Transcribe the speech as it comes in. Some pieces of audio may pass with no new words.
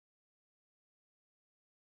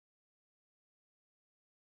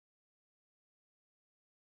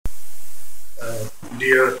Uh,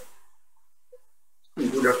 Dear,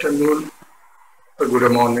 good afternoon, or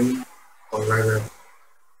good morning, or rather,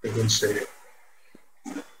 you can say,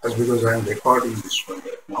 as because I am recording this one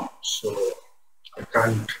right now, so I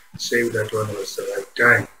can't say that one was the right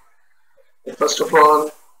time. But first of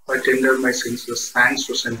all, I tender my sincere thanks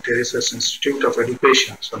to St. Teresa's Institute of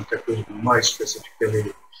Education, Santa Cruz, Mumbai,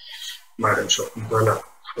 specifically Madam Shakuntala,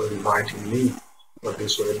 for inviting me for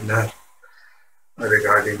this webinar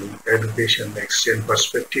regarding education, exchange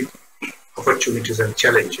perspective, opportunities and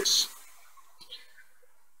challenges.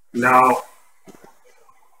 Now,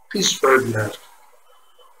 this webinar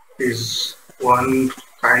is one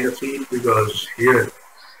kind of it because here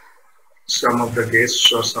some of the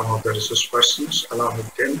guests or some of the resource persons along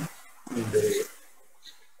with them, they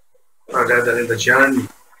are rather in the journey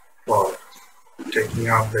for taking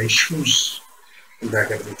up the issues in the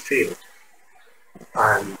academic field.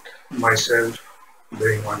 And myself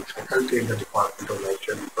being one faculty in the Department of Life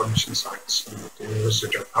and Information Science at the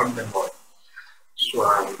University of North Bengal. So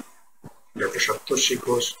I am Dr. Saptarshi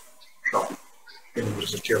Ghosh from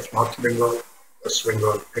University of North Bengal, West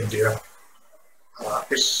Bengal, India.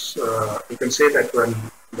 You can say that one,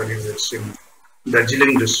 but it's in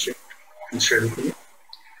Darjeeling district in Sri.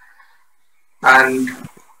 And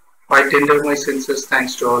I tender my sincere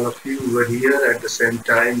thanks to all of you who are here at the same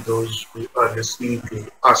time, those who are listening to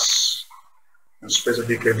us, and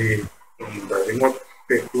specifically in the remote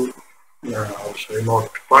people, also remote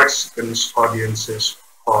participants, audiences,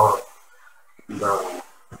 or the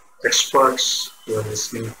experts who are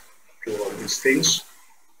listening to all these things.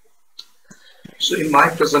 So in my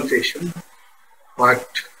presentation, what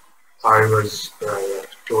I was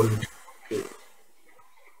told to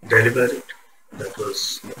deliver it, that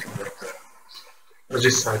was nothing but a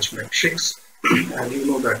research matrix. And you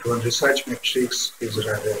know that one research matrix is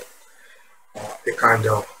rather a kind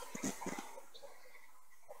of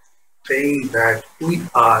thing that we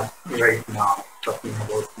are right now talking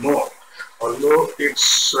about more. Although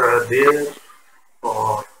it's there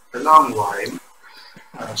for a long while,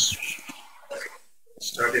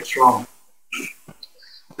 started from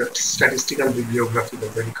the statistical bibliography, the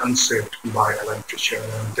very concept by Alan Fisher,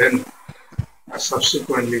 and then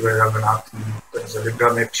subsequently by Ramanathan, there is a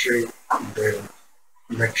bibliometry, then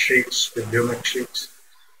metrics, bibliometrics,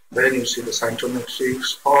 then you see the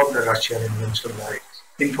cytometrics or the Russian invention like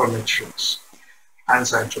informametrics and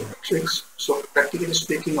cytometrics. So practically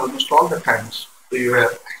speaking, almost all the times we were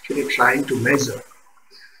actually trying to measure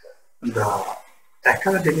the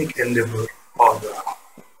academic endeavor or the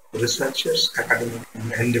researchers, academic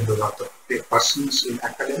endeavor of the persons in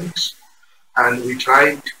academics, and we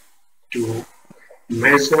tried to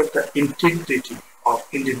measure the integrity of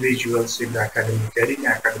individuals in the academic arena,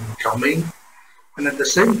 academic domain, and at the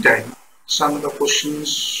same time, some of the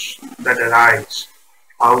questions that arise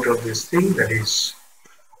out of this thing, that is,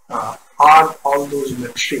 are all those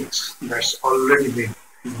metrics that's already been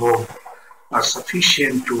invoked are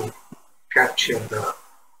sufficient to capture the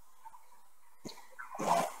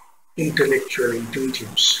intellectual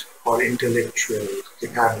intuitives or intellectual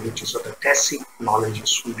capabilities or the tacit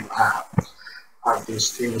knowledges we do have? Are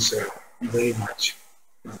these things very much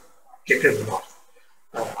capable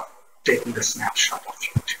of taking a snapshot of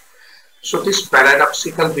it? So this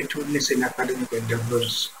paradoxical betweenness in academic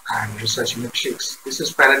endeavors and research metrics, this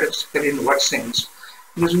is paradoxical in what sense?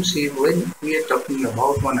 Because you see, when we are talking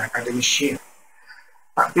about one academician,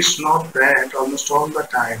 it's not that almost all the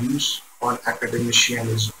times one academician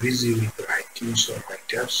is busy with writings or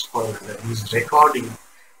writers, or whether he's recording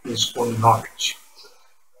his own knowledge.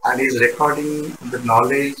 And he's recording the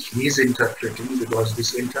knowledge he's interpreting, because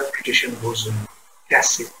this interpretation goes in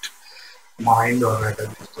tacit mind, or rather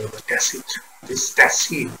the tacit. This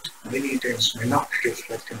tacit many times may not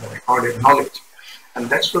reflect in the recorded knowledge. And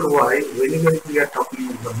that's why whenever we are talking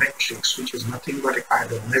about the metrics, which is nothing but a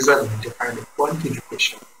kind of measurement, a kind of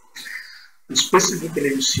quantification, and specifically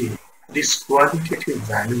you see these qualitative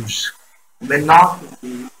values may not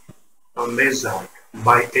be measured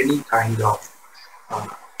by any kind of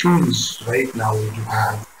tools right now we do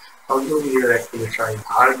have, although we are actually trying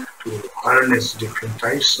hard to harness different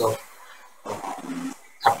types of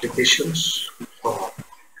applications for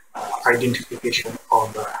identification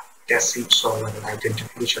of the tacits or an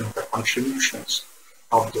identification of the contributions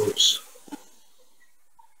of those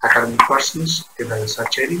academic persons in the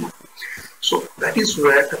research area. So that is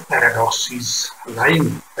where the paradox is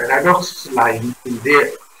lying. Paradox is lying in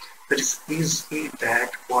there. That is it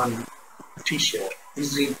that one teacher,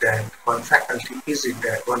 is it that one faculty, is it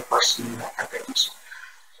that one person in the academics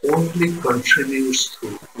only contributes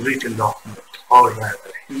through written document, or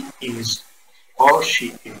rather he is or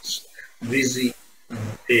she is busy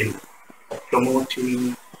in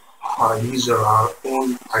promoting his or our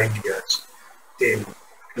own ideas in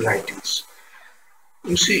writings.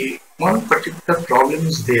 You see, one particular problem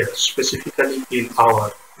is there, specifically in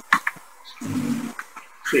our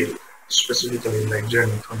field, specifically like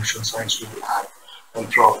general information science, we will have one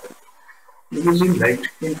problem. Because in like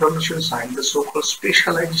information science, the so-called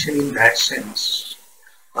specialization in that sense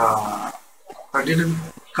uh, didn't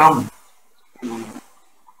come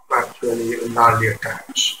actually in earlier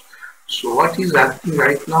times. So what is happening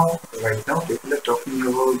right now? Right now, people are talking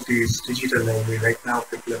about this digital library. Right now,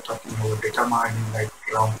 people are talking about data mining. Right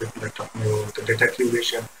now, people are talking about the data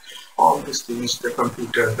curation. All these things, the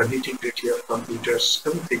computers, the nitty-gritty of computers,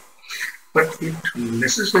 everything. But it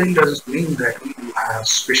necessarily doesn't mean that we have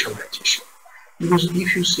specialization. Because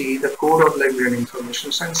if you see the core of library and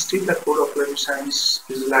information science, still the core of library science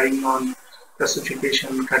is relying on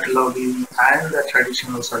classification, cataloging, and the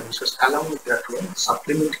traditional services. Along with that one,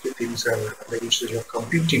 supplementary things are the usage of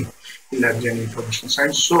computing in library and information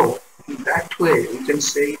science. So, in that way, we can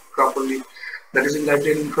say properly that is in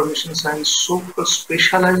library and information science, so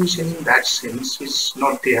specialization in that sense is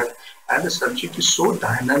not there. And the subject is so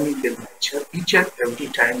dynamic in nature, each and every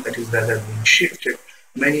time that is rather being shifted.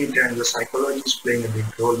 Many times the psychology is playing a big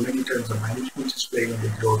role, many times the management is playing a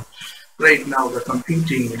big role. Right now, the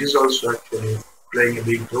computing, it is also actually playing a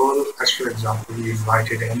big role. As for example, we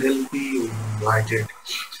invited NLP, we invited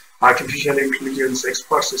artificial intelligence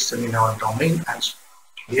expert system in our domain. And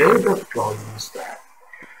here the problem is that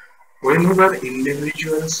whenever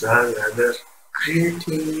individuals are rather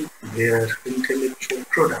creating their intellectual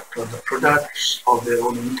product or the products of their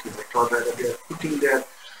own intellect, or rather they are putting their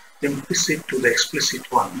implicit to the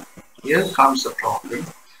explicit one, here comes the problem.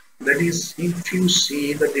 That is, if you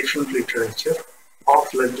see the different literature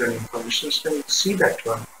of library and information, then you see that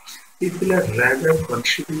one. People are rather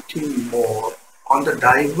contributing more on the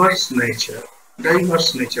diverse nature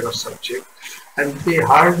of subject, and they are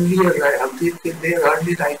hardly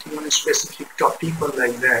writing on a specific topic or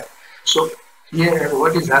like that. So here,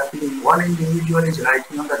 what is happening? One individual is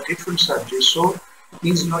writing on the different subject, so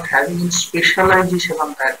he is not having any specialization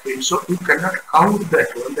on that field. So you cannot count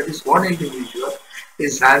that one. That is, one individual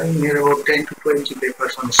is having here about 10 to 20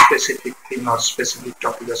 papers on a specific thing or specific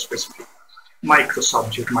topic or specific micro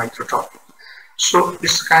subject, micro topic. So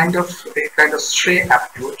it's kind of stray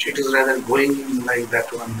approach. It is rather going in like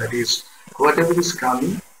that one. That is, whatever is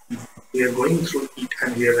coming, we are going through it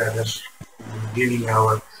and we are rather giving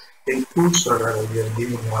our inputs, or rather we are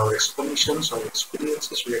giving our explanations or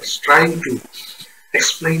experiences. We are trying to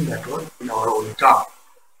explain that one in our own term.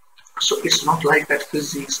 So it's not like that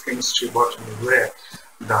physics, chemistry, botany, where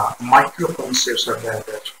the micro concepts are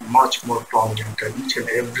rather much more prominent, and each and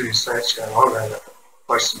every researcher or rather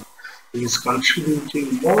person is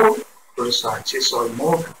contributing more researches or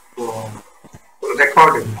more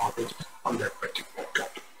recorded knowledge on that particular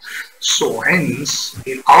topic. So hence,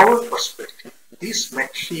 in our perspective, this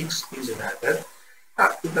matrix is rather,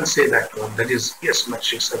 you can say that one, that is, yes,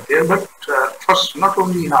 metrics are there, but first, not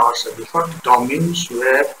only in our subject, for the domains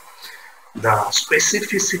where the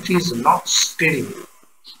specificity is not still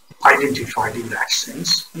identified in that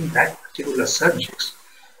sense, in that particular subjects,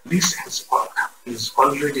 this is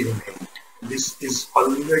already remained. This is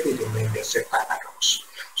already remained as a paradox.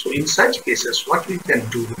 So in such cases, what we can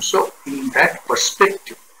do, so in that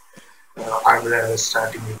perspective, I will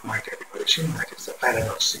starting with my calculation, that is the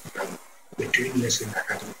paradoxical betweenness in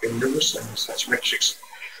academic endeavors and such metrics.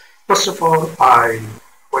 First of all, I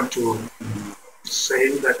want to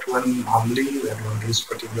say that one humbly that one these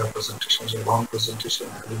particular presentations, a long presentation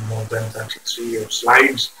having more than 33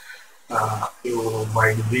 slides, you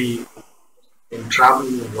might be in trouble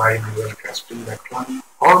while you are grasping that one,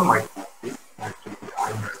 or might not be.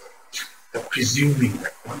 I'm presuming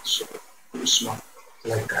that one, so it's not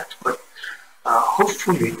like that. But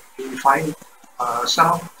hopefully you will find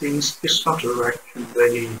some of the things it's not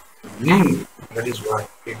very new. That is why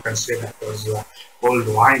you can say that was old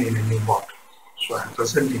wine in a new bottle. So I'm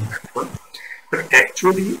presenting that one. But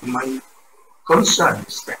actually my concern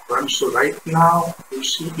is that one. So right now you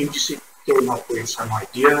see EGC came up with some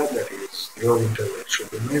idea that is your intellect should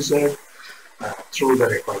be measured through the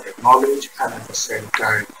recorded knowledge, and at the same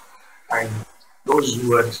time, and those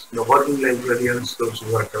who are the working librarians, those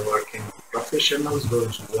who are the working professionals,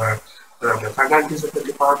 those who are the faculties of the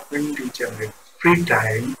department, each and every free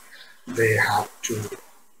time, they have to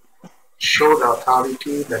show the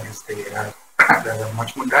authority that is they are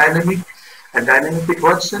much more dynamic. And dynamic in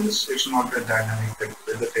what sense? It's not the dynamic that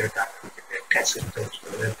whether they are dynamic in their tacit,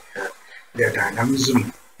 whether their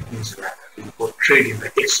dynamism is rather portrayed in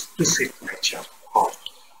the explicit nature of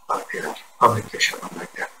their publication or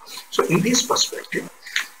like that. So in this perspective,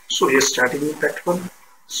 so we are starting with that one.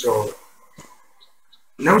 So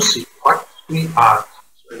now see what we are.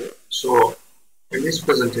 So in this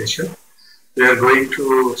presentation, we are going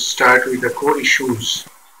to start with the core issues.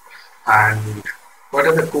 And what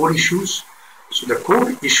are the core issues? So the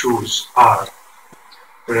core issues are,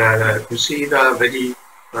 you see the very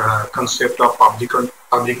concept of public or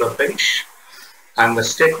perish, and the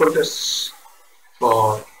stakeholders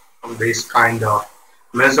for this kind of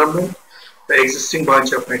measurement, the existing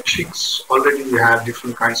bunch of metrics. Already we have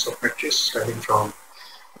different kinds of metrics starting from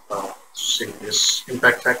this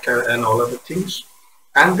impact factor and all other things.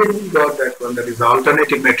 And then we got that one, that is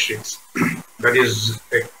alternative metrics. That is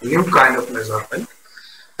a new kind of measurement,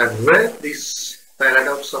 and where this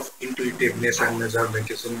paradox of intuitiveness and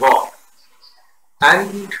measurement is involved.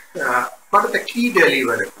 And what are the key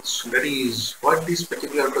deliverables? That is what this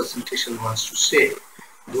particular presentation wants to say.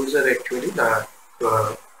 Those are actually the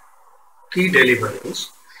key deliverables.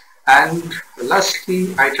 And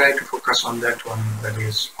lastly, I try to focus on that one, that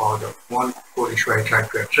is, or the one core issue I try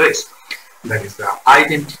to address, that is the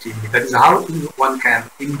identity. That is how one can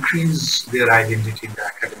increase their identity in the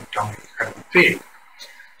academic domain, academic field.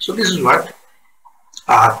 So this is what,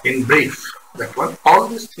 in brief, that one, all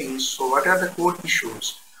these things. So what are the core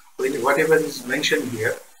issues? Whatever is mentioned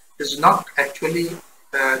here is not actually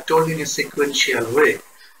told in a sequential way.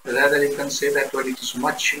 Rather, you can say that well, it is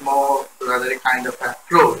much more rather a kind of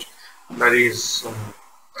approach. That is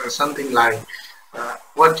something like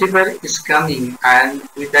whatever is coming, and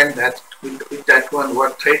within that, with that one,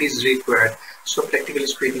 what thread is required. So practically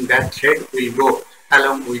speaking, that thread will go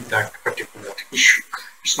along with that particular issue.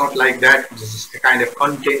 It's not like that. This is a kind of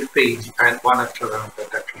content page, and one after another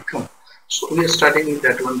that will come. So we are starting with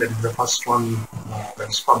that one. That is the first one. That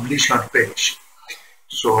is publisher page.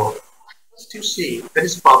 So first you see that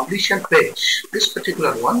is publisher page. This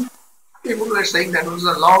particular one, people were saying that was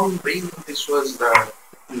a long way. This was the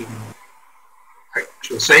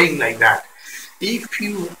actual saying like that. If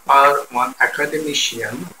you are one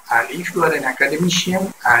academician, and if you are an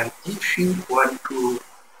academician, and if you want to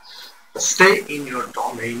stay in your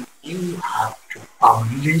domain, you have to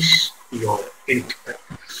publish your input.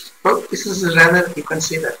 Well, this is rather, you can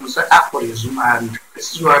say that was an aphorism, and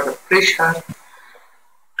this is where the pressure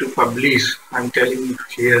to publish, I'm telling you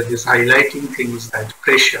here, this highlighting things that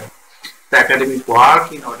pressure, the academic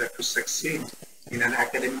work in order to succeed in an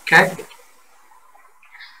academic career.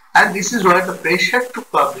 And this is where the pressure to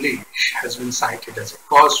publish has been cited as a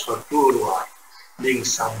cause for poor work being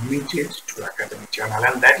submitted to academic journal,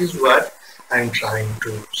 and that is what I'm trying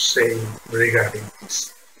to say regarding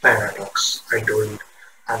this paradox I told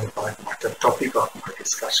and about the topic of my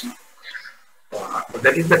discussion.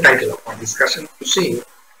 That is the title of my discussion. You see,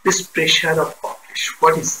 this pressure of publish,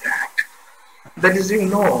 what is that? That is, you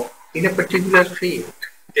know, in a particular field,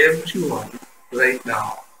 everyone right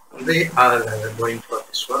now, they are going for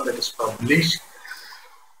this one, that is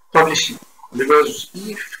publishing. Because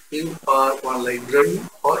if you are one library,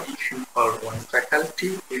 or if you are one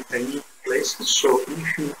faculty in any place, so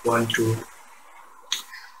if you want to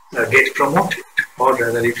get promoted, or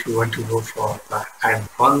rather if you want to go for the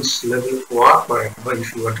advanced level work, or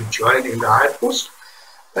if you want to join in the higher post,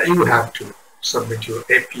 you have to submit your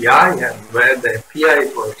API, and where the API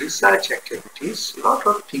for research activities, a lot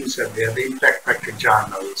of things are there, the impact factor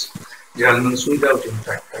journals without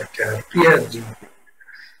impact factor, peer review,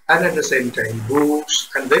 and at the same time books,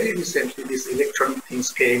 and very recently these electronic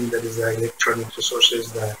things came, that is the electronic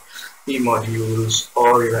resources, the e-modules,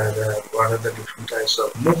 or rather what are the different types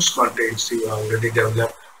of MOOCs contents you already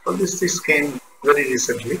developed. All these things came very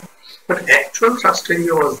recently, but actual trust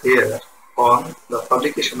area was there on the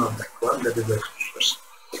publication of that one, that is the resource.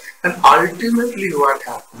 And ultimately what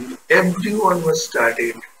happened, everyone was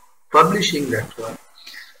started publishing that one,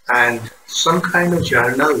 and some kind of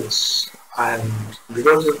journals, and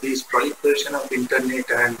because of this proliferation of internet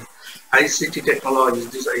and ICT technologies,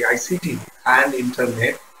 this ICT and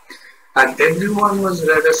internet, and everyone was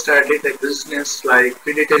rather started a business like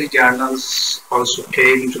predatory journals also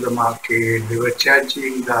came into the market. They were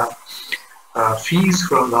charging the fees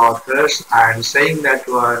from the authors and saying that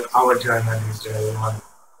our journal is one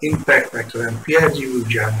impact factor and peer review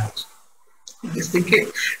journals. This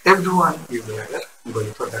thinking, everyone is rather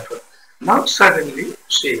going for that one. Now suddenly,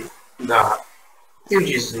 see, the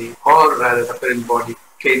UGC, or rather the parent body,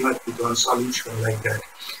 came up with one solution like that.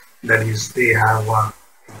 That is, they have one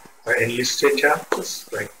enlisted journals.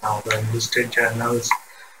 Right now, the enlisted journals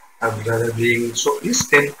have rather being so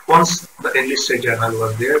listed. Once the enlisted journal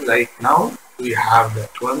was there, like now we have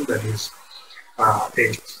that one, that is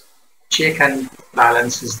check and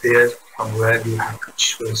balance is there from where you have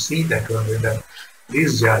to see that whether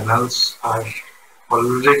these journals are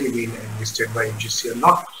already been enlisted by UGC or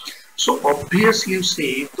not. So obviously you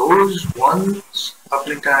see those ones of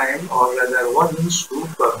the time, or rather ones who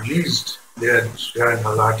published their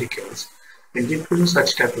journal articles in different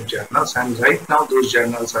such type of journals, and right now those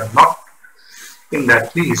journals are not in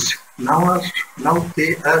that list. Now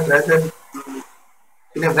they are rather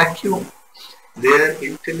in a vacuum. Their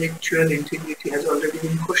intellectual integrity has already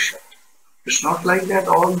been questioned. It's not like that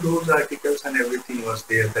all those articles and everything was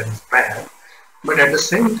there that is bad, but at the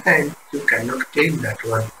same time, you cannot claim that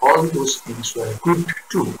one. All those things were good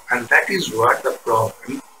too, and that is what the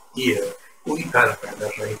problem here. We are rather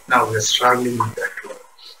right now we are struggling with that one.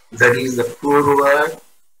 That is the poor word,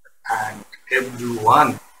 and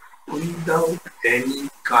everyone without any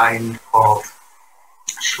kind of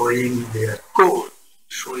showing their core,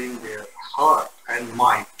 showing their heart and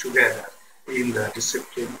mind together in the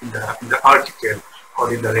discipline, in the article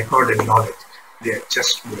or in the recorded knowledge. They are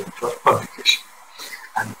just going for publication.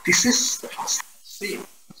 And this is the first thing.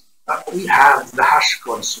 We have the harsh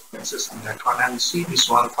consequences on that one. And see this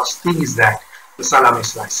one, first thing is that the salami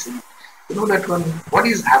slicing. You know that one, what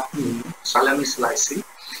is happening, salami slicing?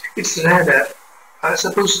 It's rather,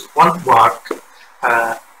 suppose one work,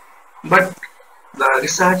 but the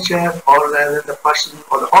researcher or rather the person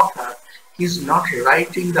or the author is not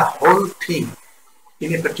writing the whole thing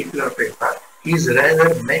in a particular paper. He is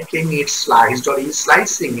rather making it sliced, or he is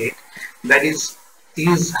slicing it. That is, he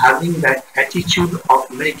is having that attitude of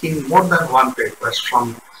making more than one papers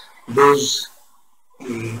from those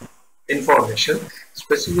information.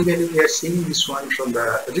 Specifically, we are seeing this one from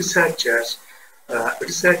the researchers.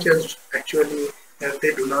 Researchers actually,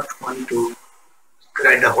 they do not want to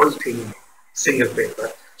write the whole thing in single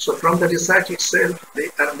paper. So from the research itself, they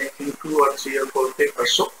are making 2 or 3 or 4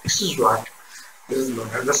 papers. So this is what is known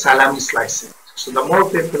as the salami slicing. So the more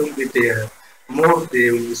paper will be there, more they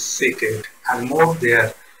will be seated, and more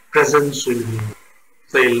their presence will be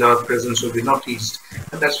felt or presence will be noticed.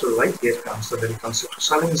 And that's why here comes the very concept of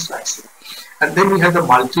salami slicing. And then we have the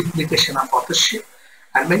multiplication of authorship.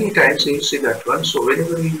 And many times you see that one. So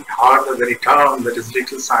whenever we heard the very term that is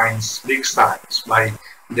little science, big science by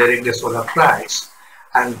Derek de Sola Price,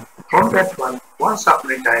 and from that one, once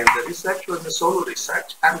upon a time, the research was the solo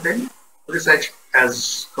research, and then research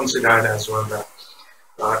as considered as well the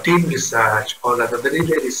team research, or rather the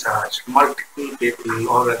relay research, multiple people,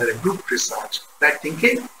 or rather a group research, that thing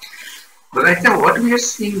came. But right now, what we are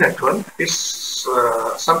seeing that one is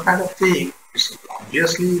some kind of thing. It's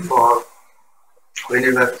obviously for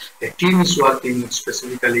whenever a team is working,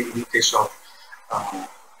 specifically in case of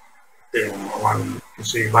one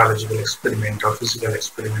say biological experiment or physical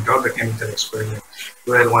experiment or the chemical experiment,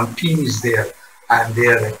 where one team is there and they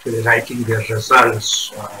are actually writing their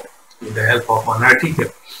results with the help of one article.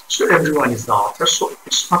 So everyone is the author, so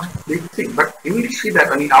it's not a big thing. But you will see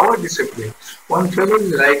that in our discipline, one fellow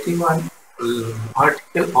is writing one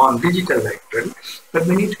article on digital library, but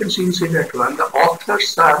many times you see that one, the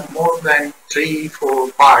authors are more than 3, 4,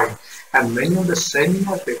 5, and many of the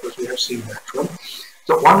seminar papers we have seen that one.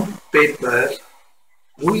 So one paper,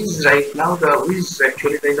 who is right now who is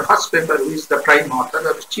actually in the first paper, who is the prime author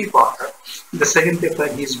or the chief author. In the second paper,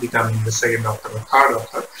 he is becoming the second author or third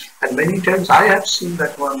author. And many times I have seen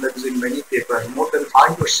that one, that is in many papers, more than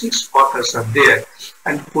 5 or 6 authors are there,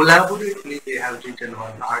 and collaboratively they have written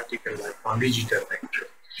one article like on digital library.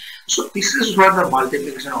 So this is what the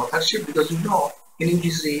multiplication authorship, because you know in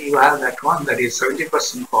UGC you have that one that is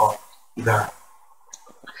 70% for the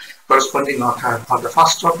corresponding author or the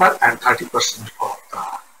first author, and 30% for the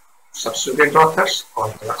subsequent authors or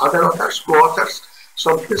the other authors, co-authors.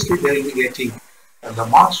 So obviously they will be getting the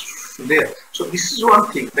marks there. So this is one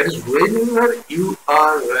thing, that is whenever you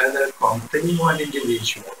are rather accompanying one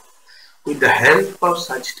individual with the help of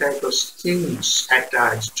such type of strings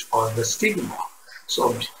attached or the stigma, so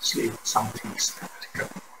obviously something is happening.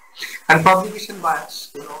 And publication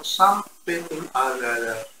bias, you know, some people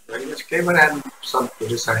are very much clever, and some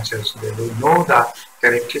researchers, they don't know the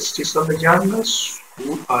characteristics of the journals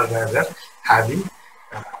who are rather having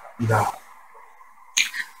the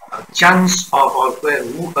chance of, or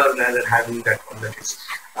who are rather having that one, that is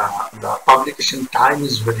the publication time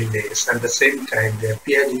is very less, and at the same time their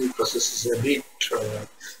peer review process is a bit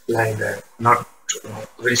like that, not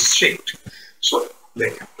very strict. So they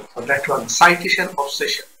can for that one. Citation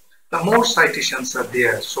obsession. The more citations are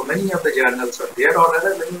there, so many of the journals are there, or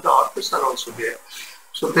rather many of the authors are also there.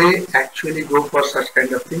 So they actually go for such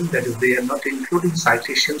kind of thing, that is they are not including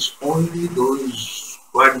citations, only those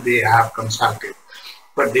what they have consulted,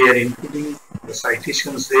 but they are including the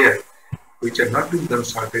citations there which are not being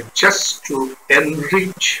consulted just to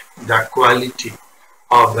enrich the quality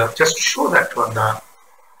of the, just to show that one, the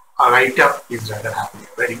write-up is rather having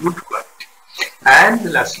a very good quality.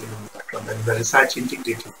 And lastly, that one, the research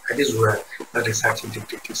integrity, that is where the research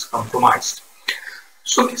integrity is compromised.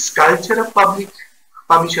 So this culture of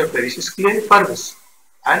publisher perish is clearly pervasive.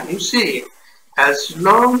 And you see, as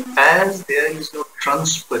long as there is no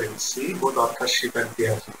transparency, both authorship and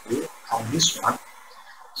peer review on this one,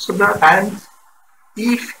 so and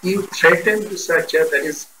if you threaten researcher, that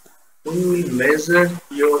is, we will measure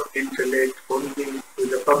your intellect only with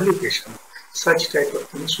the publication, such type of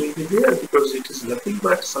things will be there, because it is nothing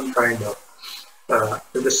but some kind of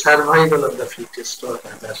the survival of the fittest, or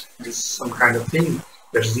rather it is some kind of thing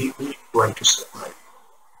that we want to survive.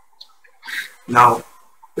 Now,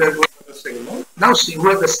 we are going to the second one. Now see who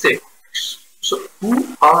are the stakeholders. So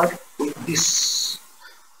who are with this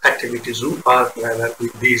activities, who are rather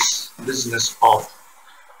with this business of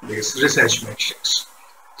these research metrics.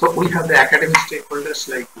 So we have the academic stakeholders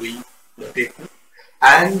like we, the people,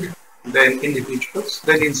 and then individuals,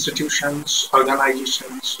 then institutions,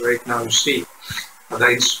 organizations. Right now you see the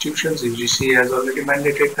institutions, UGC has already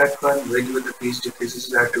mandated that one. Whenever the PhD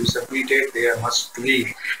thesis are to be submitted, they must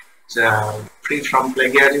be free from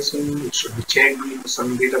plagiarism. It should be checked with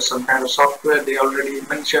some bit of some kind of software they already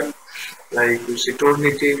mentioned, like you say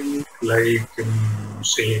Turnitin, like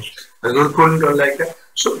say Gurkund or like that.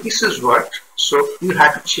 So this is what, so you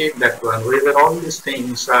have to check that one, whether all these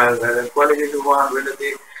things are whether qualitative one, whether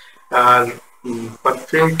they are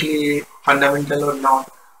perfectly fundamental or not.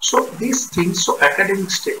 So these things, so academic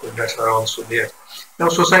stakeholders are also there. Now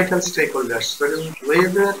societal stakeholders, that is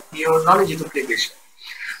whether your knowledge is application.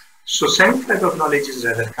 So same type of knowledge is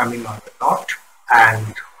rather coming on or not,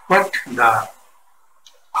 and what the,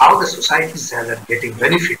 how the society is rather getting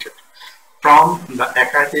benefited from the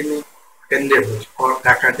academic endeavor or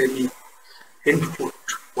academic input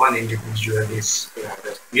one individual is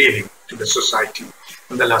rather giving to the society.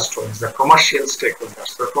 And the last one is the commercial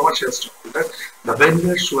stakeholders. The commercial stakeholders, the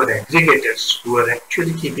vendors who are aggregators, who are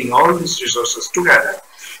actually keeping all these resources together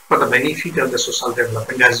for the benefit of the social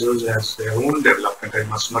development as well as their own development. I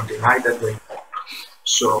must not deny that going forward.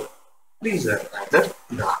 So these are rather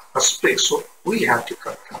the aspects. So we have to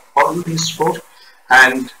cut all these four.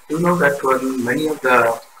 And you know that when many of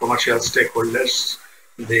the commercial stakeholders,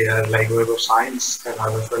 they are like Web of Science and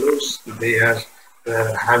other fellows, they are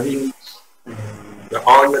having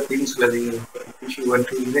all the things, like if you want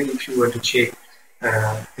to, even if you want to check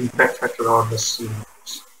impact factor or the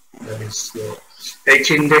that is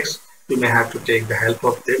H index, you may have to take the help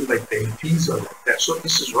of them by paying fees or like that. So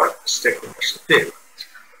this is what stakeholders are there.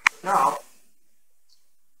 Now,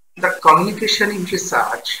 the communication in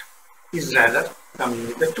research is rather coming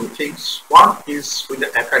with the two things. One is with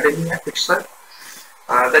the academia itself.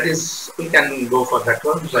 That is, we can go for that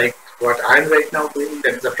one, like what I'm right now doing,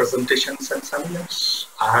 that is the presentations and seminars,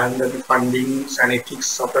 and the fundings and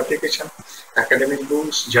ethics of application, academic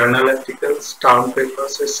books, journal articles, town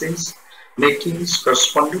papers, essays, makings,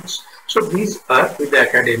 correspondence. So these are with the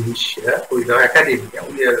academia,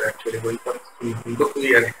 we are actually going for,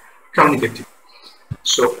 we are communicating.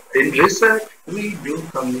 So in research, we do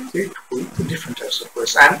communicate with different types of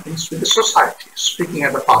persons, and it's with the society, speaking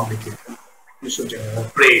at the public,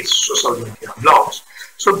 praise, social media, blogs.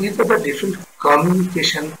 So these are the different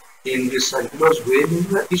communication in research, because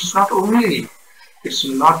whenever it's not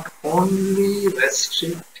only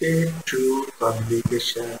restricted to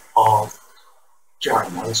publication of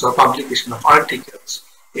journals or publication of articles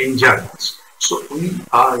in journals. So we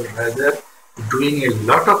are rather doing a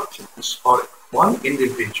lot of things, or one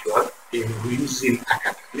individual who is in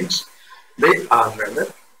academics, they are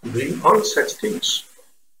rather doing all such things.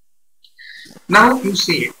 Now you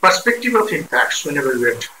see perspective of impacts whenever we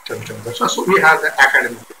are talking about. So we have the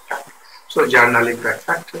academic impact. So journal impact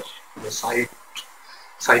factor, the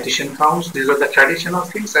citation counts, these are the traditional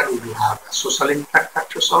things, and we do have the social impact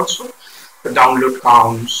factors also. The download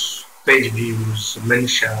counts, page views,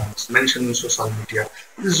 mentions in social media.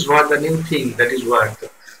 This is what the new thing, that is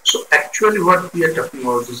what. So actually what we are talking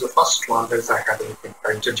about is the first one, that is academic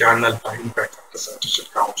impact, the journal impact factor, citation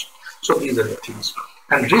counts. So these are the things.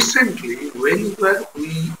 And recently, whenever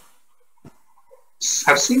we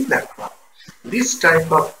have seen that one, this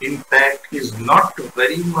type of impact is not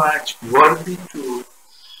very much worthy to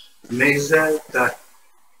measure the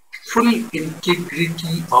full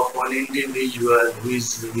integrity of one individual who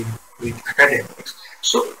is with academics.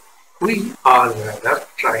 So we are rather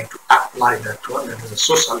trying to apply that one, that is a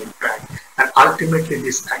social impact, and ultimately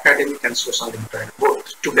this academic and social impact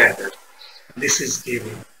both together. This is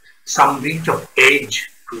giving some bit of edge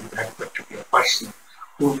to that particular person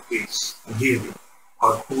who is giving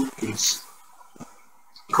or who is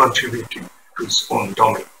contributing to his own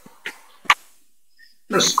domain.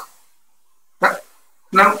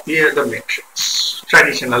 Now here the metrics,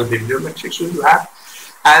 traditional bibliometrics we do have,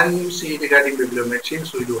 and you see regarding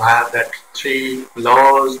bibliometrics we do have that three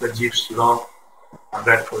laws, the Gibbs law,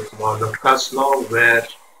 Bradford law, Lutka's law, where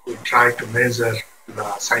we try to measure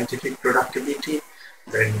the scientific productivity,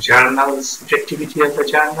 then journals, effectivity of the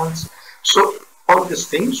journals. So all these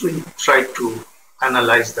things we try to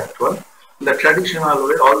analyze that one. The traditional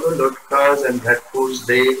way, although Lutka's and Bradford's,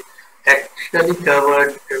 they actually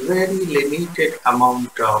covered a very limited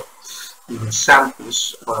amount of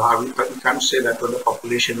samples. We can't say that when the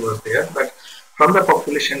population was there, but from the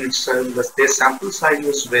population itself, their sample size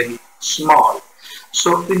was very small.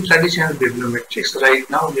 So in traditional bibliometrics, right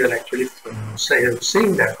now we are actually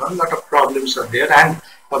seeing that a lot of problems are there, and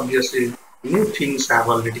obviously new things have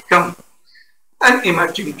already come. And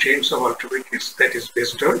emerging trends of alternatives that is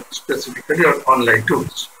based on specifically on online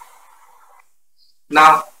tools.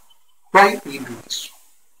 Now, why we do this?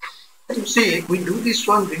 And you see, we do this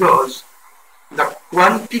one because the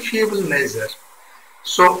quantifiable measure.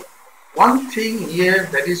 So one thing here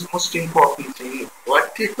that is most important thing,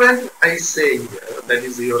 whatever I say here, that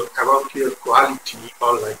is about your quality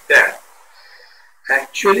or like that,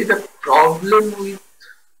 actually the problem with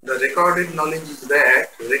the recorded knowledge is that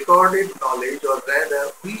recorded knowledge, or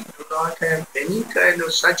rather we do not have any kind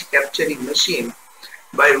of such capturing machine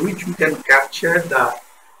by which we can capture the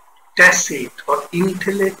tacit or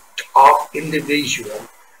intellect of individual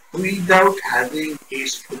without having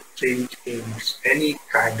its footprint in any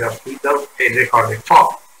kind of, without a recorded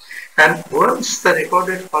form. And once the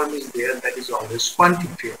recorded form is there, that is always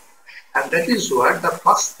quantifiable. And that is what the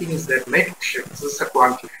first thing is, that metrics is a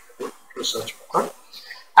quantifiable research method.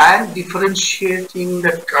 And differentiating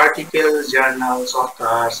the articles, journals,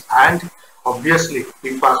 authors, and obviously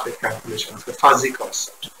imperfect calculations, the fuzzy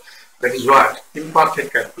concept. That is what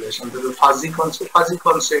imperfect calculation. The fuzzy concept. Fuzzy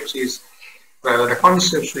concepts is the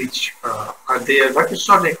concepts which are there, but it's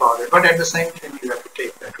not recorded. But at the same time, you have to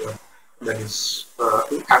take that one. That is,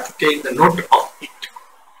 you have to take the note of it.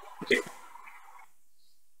 Okay.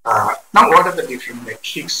 Now, what are the different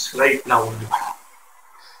metrics right now we have?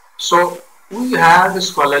 So we have the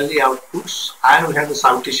scholarly outputs, and we have the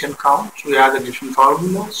citation counts. We have the different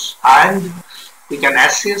formulas, and we can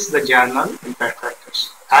assess the journal impact factors.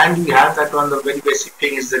 And we have that one, the very basic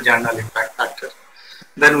thing is the journal impact factor.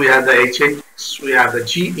 Then we have the H index, we have the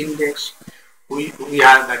G index, we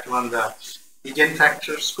have that one, the Eigen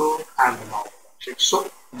factor score, and the normal metrics.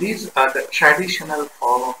 So these are the traditional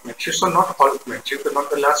form of metrics. So not all metrics, but not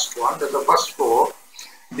the last one, the first four.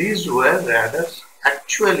 These were rather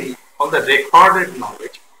actually on the recorded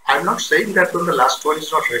knowledge. I'm not saying that when the last one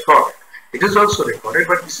is not recorded. It is also recorded,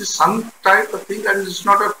 but this is some type of thing that is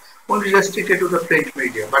not only restricted to the print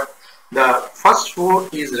media, but the first four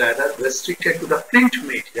is rather restricted to the print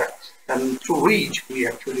media, and through which we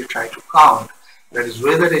actually try to count. That is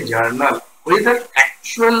whether a journal, whether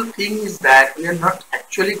actual thing is that we are not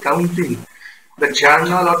actually counting the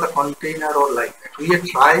journal or the container or like that. We are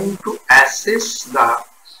trying to assess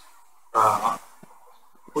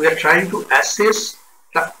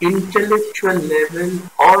the intellectual level,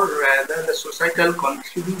 or rather the societal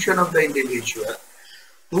contribution of the individual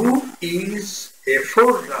who is a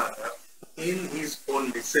forerunner in his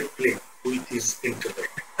own discipline with his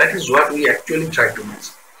intellect. That is what we actually try to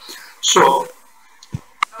measure. So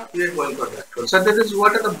now we are going for that one. So that is,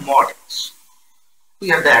 what are the models? We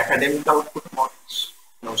have the academic output models.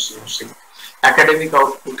 Now see, academic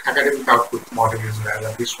output model is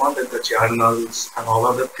rather this one, that the journals and all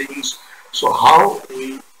other things. So how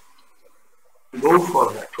we go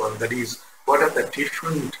for that one, that is, what are the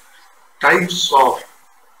different types of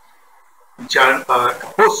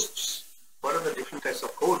posts? What are the different types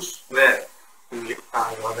of posts where we or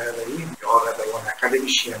rather one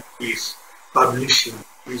academician is publishing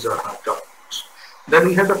his or her documents? Then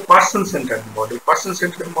we have the person-centered model.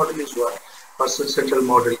 Person-centered model is what? Person-centered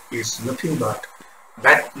model is nothing but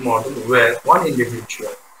that model where one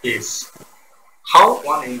individual is, how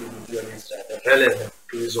one individual is rather relevant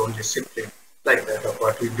to his own discipline, like that of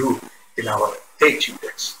what we do in our H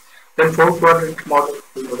index. Then fourth quadrant model,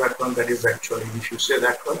 we know that one, that is actually, if you say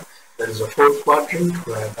that one, there is a fourth quadrant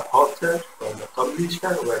where the author, where the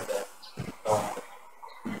publisher, where the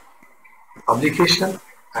publication,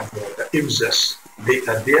 and where the users, they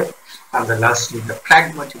are there. And then lastly, the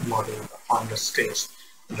pragmatic model, the founder states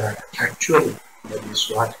that actually that is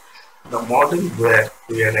what the model where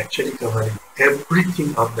we are actually covering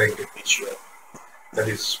everything of the individual. That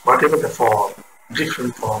is, whatever the form,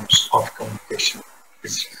 different forms of communication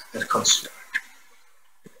is considered.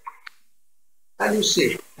 And you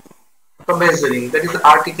see, for measuring, that is the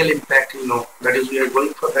article impact, that is we are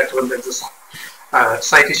going for that one, that's the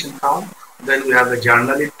citation count. Then we have the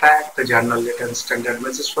journal impact, the journal letter and standard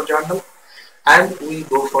measures for journal. And we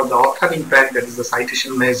go for the author impact, that is the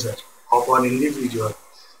citation measure of one individual.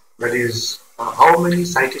 That is how many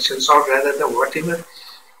citations, or rather the whatever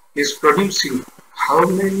is producing, how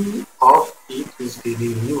many of it is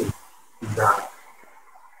giving you the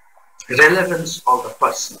relevance of the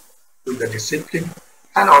person to the discipline,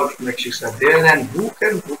 and all metrics are there. And book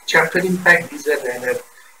and book chapter impact, these are rather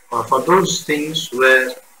for those things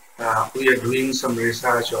where we are doing some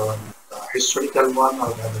research on the historical one or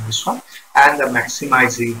rather this one, and the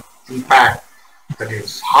maximizing impact, that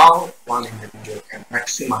is how one individual can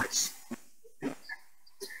maximize.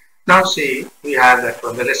 Now see, we have that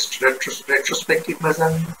one, the retrospective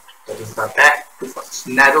measurement, that is the back to first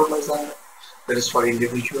narrow measurement, that is for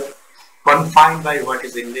individual, confined by what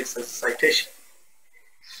is indexed as citation.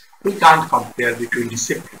 We can't compare between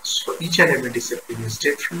disciplines, so each and every discipline is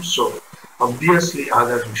different. So obviously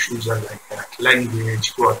other issues are like that: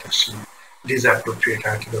 language, quotation, disappropriate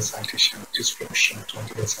article citation, disproportionate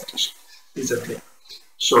article citation. These are things.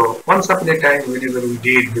 So once upon a time, whenever we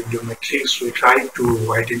did bibliometrics, we tried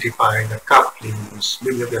to identify the couplings,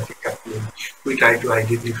 bibliographic coupling. We tried to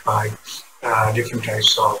identify different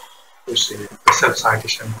types of,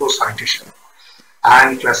 self-citation, co-citation,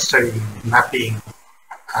 and clustering, mapping,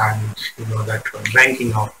 and that one,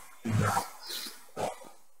 ranking of the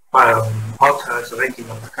authors, ranking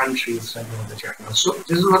of the countries, ranking of the journals. So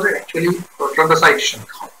this was actually from the citation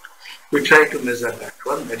count. We try to measure that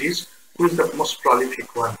one, that is, who is the most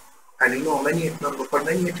prolific one. And for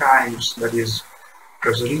many times, that is,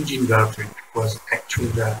 Professor Eugene Garfield was actually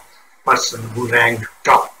the person who ranked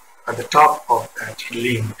top, at the top of that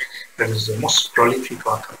link. That is the most prolific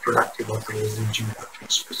author, productive author is Eugene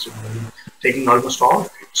Garfield, specifically taking almost all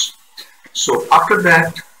of it. So after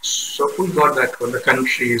that, so we got that one, the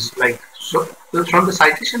countries, like, so from the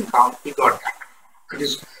citation count, we got that. That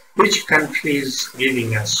is, which country is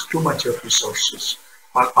giving us too much of resources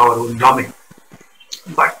on our own domain.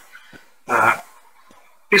 But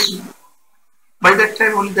it's by that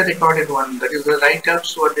time only the recorded one, that is the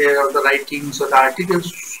write-ups were there, or the writings or the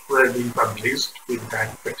articles were being published with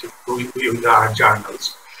that with our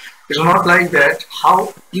journals. It's not like that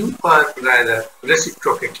how you are rather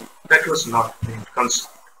reciprocating. That was not being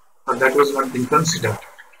considered, or that was not being considered.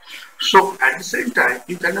 So at the same time,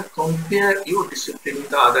 you cannot compare your discipline with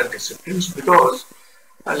the other disciplines, because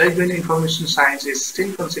like when information science is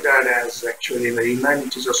still considered as actually the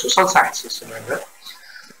humanities or social sciences, rather.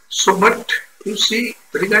 So, but you see,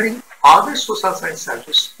 regarding other social science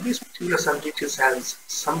subjects, this particular subject has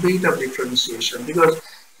some bit of differentiation, because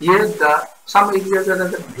here some areas are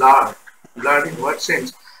rather blurred. Blurred in what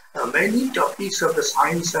sense? Many topics of the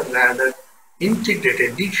science are rather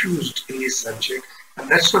integrated, diffused in this subject, and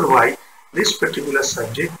that's why this particular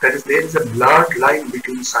subject, that is, there is a blurred line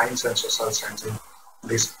between science and social science in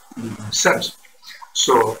this subject.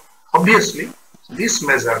 So obviously, this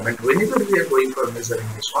measurement, whenever we are going for measuring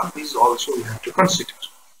this one, this also we have to consider.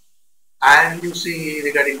 And you see,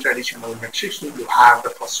 regarding traditional metrics, we do have the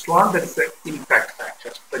first one, that is the impact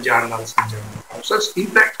factor, the journals and journal counts. So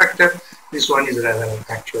impact factor, this one is rather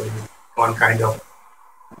actually one kind of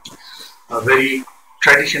a very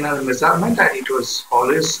traditional measurement, and it was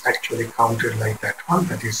always actually counted like that one.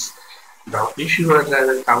 That is, if you are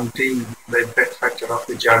rather counting the impact factor of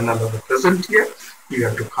the journal of the present year, you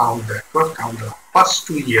have to count that one, count the first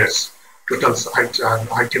 2 years total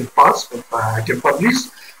item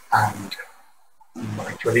published, and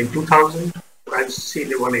actually in 2000, I'll see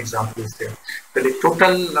the one example is there. The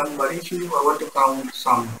total number, if you want to count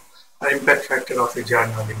some impact factor of a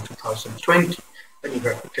journal in 2020, then you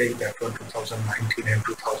have to take that one 2019 and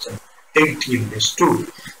 2018 is two.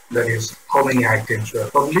 That is how many items were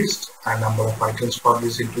published and number of items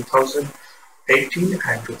published in 2018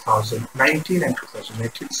 and 2019 and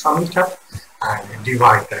 2018. Sum it up and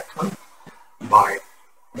divide that one by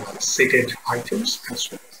the cited items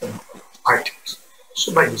as well as the number of items.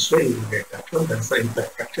 So by this way you will get that one. That's the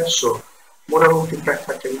impact factor. So more about impact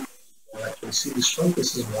factor, you actually see this one.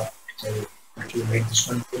 This is what I actually made this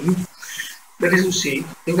one for you. That is, you see,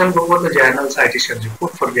 you can go over the journal citation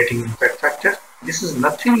report for getting impact factor. This is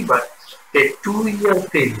nothing but a 2-year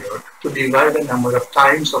period to divide the number of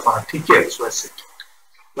times of articles were cited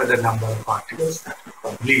by the number of articles that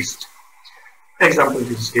were published. Example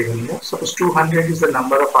is given here. Suppose 200 is the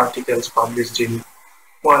number of articles published in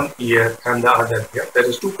 1 year and the other year. There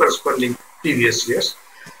is 2 corresponding previous years.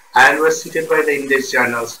 and were cited by the index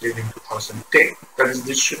journals during 2010. That is,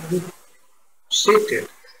 this should be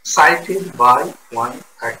cited by one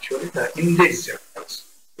actually the index journals.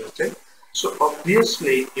 Okay? So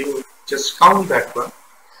obviously you just count that one.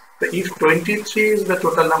 If 23 is the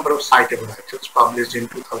total number of citable articles published in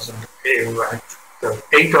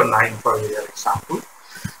 2008 or 9 for your example,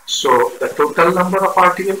 so the total number of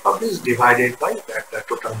articles published divided by that, the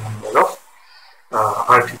total number of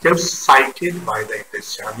articles cited by the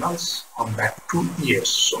index journals on that 2 years.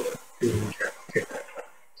 So you will get that one.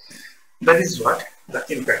 That is what the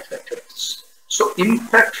impact factor is. So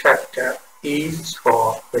impact factor is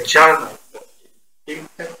for the journal.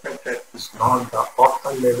 Impact factor is not the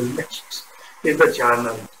author level metrics. It's the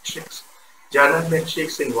journal metrics. Journal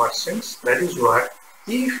metrics in what sense? That is what,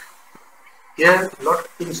 if here a lot of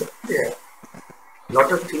things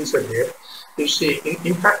are there, you see in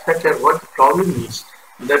impact factor what the problem is,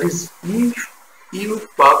 that is if you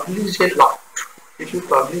publish a lot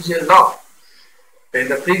in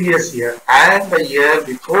the previous year and the year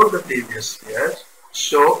before the previous year,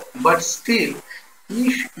 so but still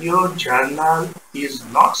if your journal is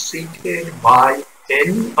not cited by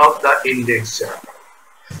any of the index journal,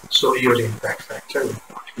 so your impact factor will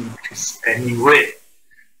not increase anyway.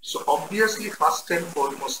 So obviously first and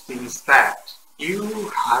foremost thing is that you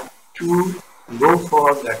have to go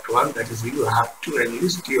for that one, that is you have to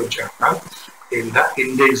enlist your journal in the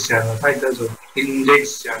index journal, right? Those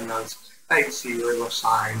index journals like Web of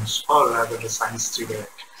Science, or rather the Science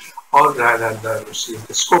Direct, or rather the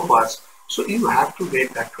Scopus. So you have to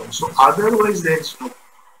get that one. So otherwise there is no.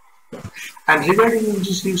 And regarding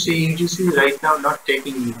UGC, you see UGC right now not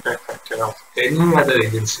taking impact factor of any other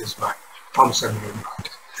agencies but Thomson and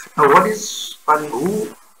Reuters. Now what is, and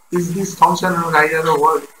who is this Thomson and Reuters,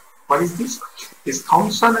 or what is this? This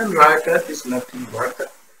Thomson and Reuters is nothing but the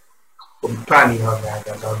company, or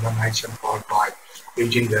rather the organization called by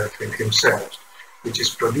Eugene Garfield himself, which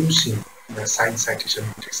is producing the Science Citation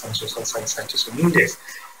Index and Social Science Citation Index,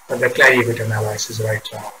 and the climate analysis right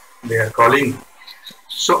now they are calling.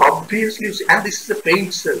 So obviously, and this is a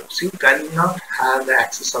paid service, you cannot have the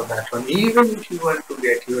access of that one. Even if you want to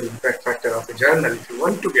get your impact factor of the journal, if you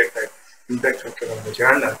want to get that impact factor of the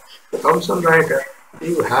journal, the Thomson Reuters,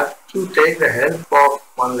 you have to take the help of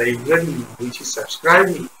one library which is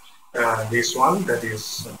subscribing this one, that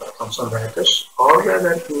is Thomson Reuters, or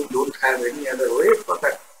rather you don't have any other way for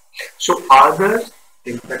that. So other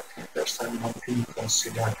impact factors are not being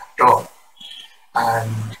considered at all.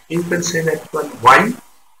 And you can say that one, why?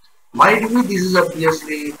 Might be this is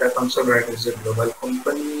obviously the Thomson Reuters is a global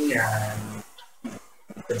company, and you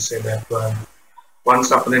can say that one,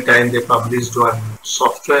 once upon a time they published one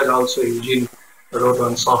software also. Eugene wrote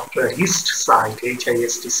on software HIST site,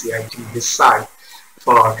 HISTCIT, his site,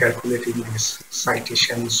 for calculating these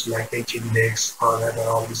citations like H-index or rather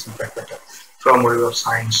all this impact factor from Web of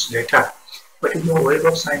Science data. But you know, Web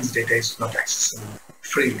of Science data is not accessible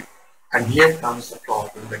freely. And here comes the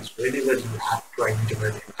problem, that is whenever you have to identify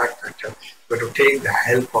the impact factor, you have to take the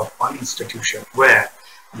help of one institution where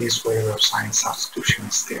this Web of Science substitution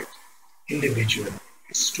is there. Individually,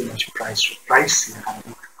 it's too much pricey,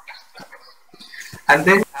 and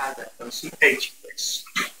then you have that one, see H-index.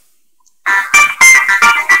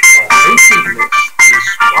 H-index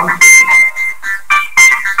is one thing.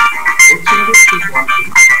 H-index is one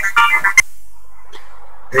thing.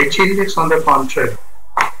 H-index on the contrary,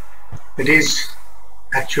 it is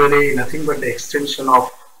actually nothing but the extension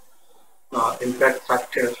of impact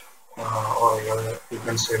factor, or you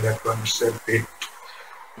can say that one itself, it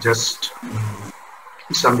just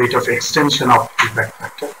some bit of extension of impact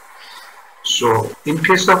factor. So in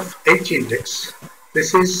case of H-index,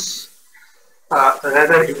 this is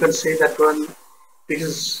rather you can say that one, it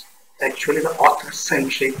is actually the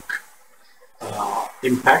author-centric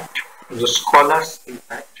impact, the scholar's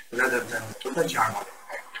impact, rather than to the journal impact.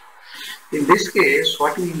 In this case,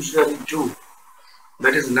 what we usually do,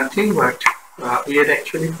 that is nothing but we are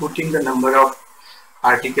actually putting the number of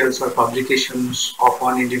articles or publications of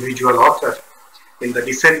one individual author in the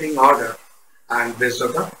descending order and based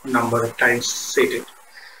on the number of times cited.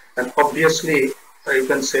 And obviously, you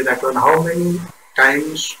can say that one, how many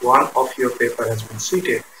times one of your paper has been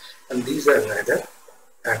cited, and these are rather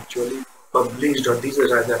actually published, or these are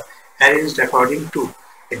rather arranged according to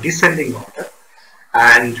a descending order.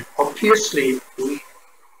 And obviously we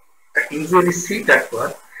usually see that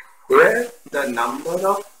one where the number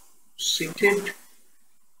of cited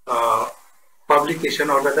publication,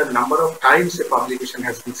 or the number of times a publication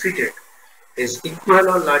has been cited, is equal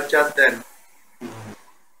or larger than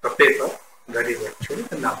the paper, that is actually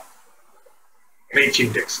the number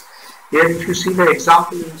H-index. Here if you see the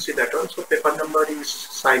example, you will see that also paper number is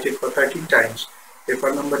cited for 13 times,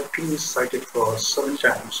 paper number 2 is cited for 7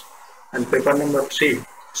 times, and paper number 3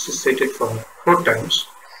 is cited for 4 times.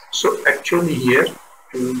 So actually here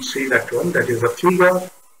you will see that one, that is a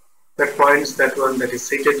figure that points that one that is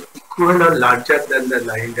cited equal or larger than the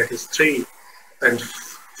line, that is 3 and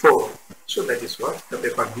 4. So that is what the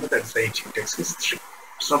paper number, that is the H index is 3.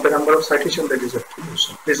 So the number of citation, that is a 2.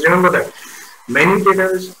 So please remember that many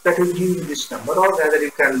data that will give you this number, or rather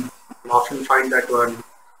you can often find that one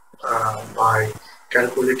by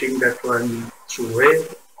calculating that one through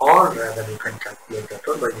wave, or rather you can calculate that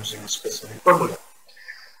one by using a specific formula.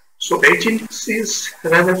 So H index is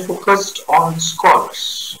rather focused on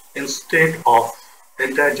scholars instead of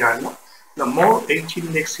entire journal. The more H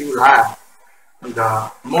index you have,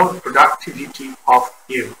 the more productivity of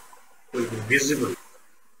you will be visible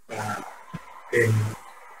in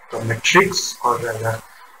the metrics, or rather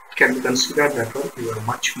it can be considered that one you are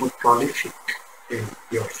much more prolific in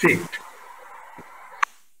your field.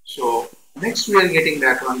 So next we are getting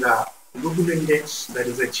that one, the Google index, that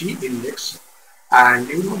is a G index, and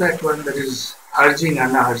you know that one, that is urging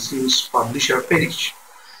and urgings publish or perish,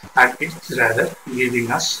 and it's rather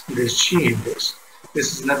giving us this G index.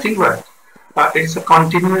 This is nothing but it's a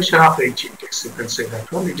continuation of H index, you can say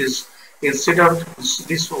that one. It is, instead of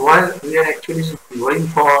this, while we are actually going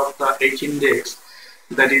for the H index,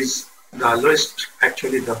 that is the lowest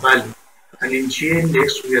actually the value, and in G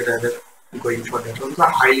index we are rather going for that one, the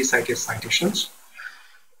highly cited citations,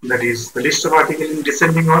 that is the list of articles in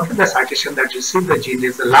descending order, the citation that receive the G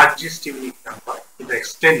index, the largest unique number, to the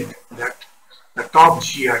extent that the top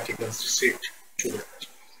G articles received to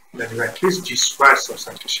that is at least G squares of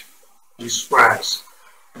citation, G squares.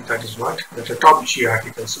 That is what? That the top G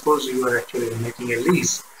article. Suppose you are actually making a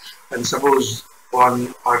list, and suppose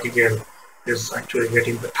one article is actually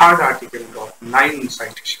getting the third article of 9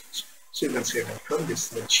 citations. So you can say that from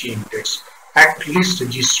this is the G index, at least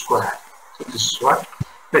G square. So this is what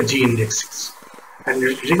the G index is. And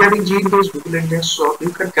regarding G index, Google index, so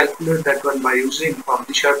you can calculate that one by using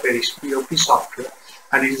Publisher Perish POP software,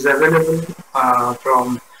 and it is available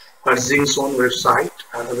from Zing's own website.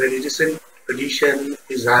 A very recent edition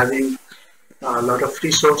is having a lot of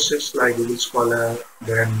free sources like Google Scholar,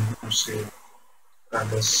 then you see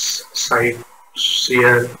the site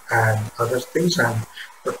share and other things, and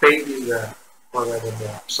the paid is or rather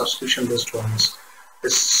the subscription based ones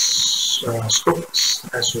is Scopus,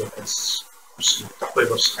 as well as the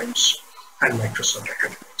Web of Science and Microsoft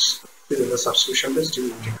Academics. These are the subscription based,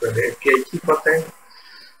 you require the API key for that.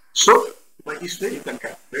 So by this way you can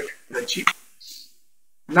calculate the G.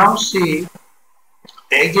 Now see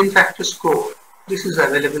agent factor score. This is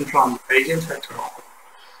available from agent factor.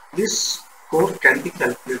 This score can be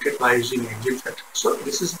calculated by using agent factor. So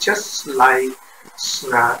this is just like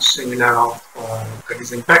similar of that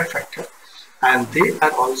is impact factor, and they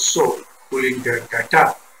are also pulling their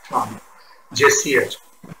data from JCH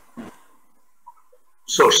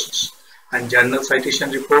sources and journal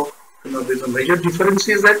citation report. You know, there's a major difference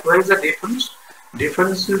is that, where is the difference?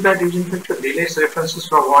 Difference is that agent factor delays references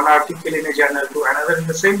from one article in a journal to another in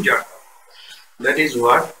the same journal. That is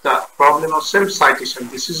what the problem of self-citation.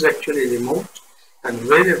 This is actually removed and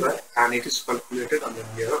wherever, and it is calculated on the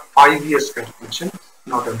year 5 years calculation,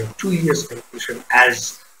 not under 2 years calculation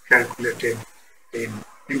as calculated in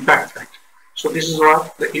impact factor. So this is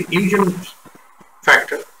what the agent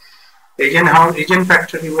factor. Agent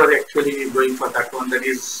factor, you are actually going for that one. That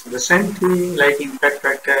is the same thing like impact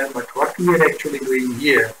factor, but what we are actually doing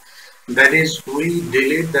here, that is we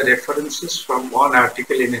delete the references from one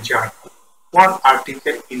article in a journal, one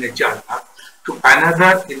article in a journal to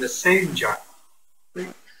another in the same journal,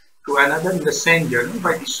 right? To another in the same journal.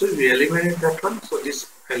 By this way we eliminate that one. So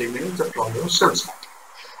this eliminates the problem of self-citing,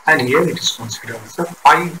 and here it is considered as a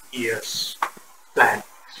 5 years plan,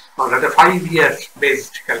 or rather 5 years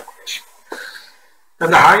based calculation. Now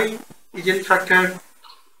the high agent factor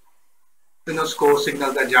score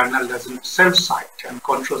signal the journal doesn't self-cite and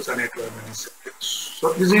controls the network disciplines.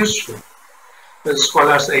 So this is useful. The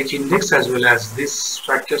scholars H index as well as these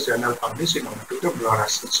factors journal publish in order to the broader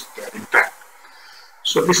sense of their impact.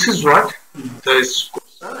 So this is what the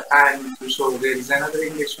scores are, and so there is another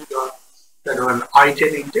index we got, that one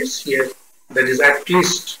I10 index here, that is at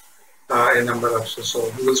least a number of, so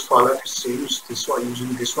Google Scholar seems this one,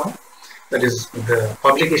 using this one, that is the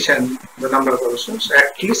publication, the number of versions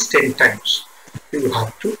at least 10 times you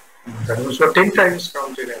have to, that means for 10 times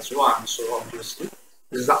counted as one. So obviously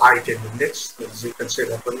this is the I10 index. As you can say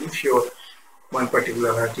that if your one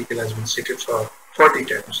particular article has been cited for 40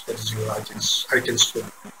 times, that is your I10 score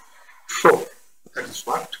 4. That is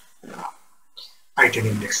what item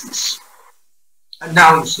indexes. And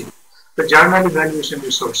now you see the journal evaluation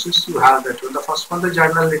resources. You have that one. The first one, the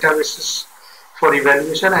journal databases for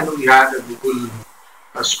evaluation, and we have the Google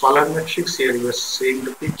Scholar Metrics. Here you are seeing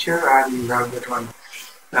the picture, and you have that one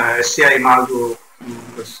SCI Margo,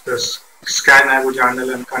 the Sky Mago Journal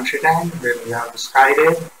and Country Time. Then we have the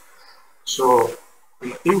Skyday. So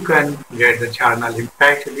you can get the journal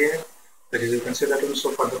impact there. That is, you can see that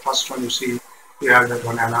also for the first one. You see we have that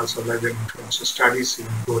one analysis of library influencer studies. You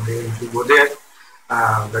go there. If you go there,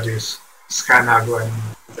 that is Sky Mago, and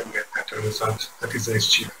you can get better results. That is the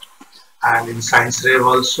SGR. And in Science Rev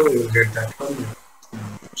also you will get that one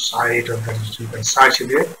site, or that is you can search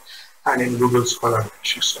there. And in Google Scholar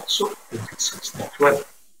Metrics also you can search that well.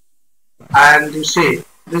 And you see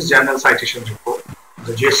this journal citation report,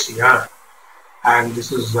 the JCR, and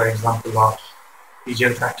this is the example of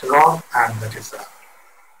region factor of, and that is the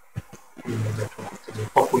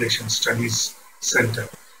Population Studies Center,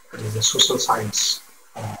 that is the social science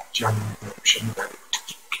journal information.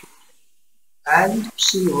 And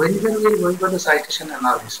see, whenever we are going for the citation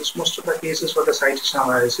analysis, most of the cases for the citation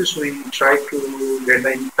analysis, we try to get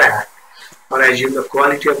the impact or assume the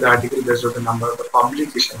quality of the article based on the number of the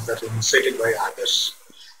publications that have been cited by others.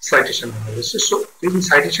 Citation analysis. So in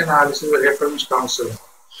citation analysis, the reference council.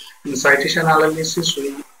 In citation analysis,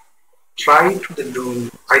 we try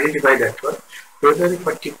to identify that one, whether a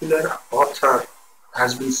particular author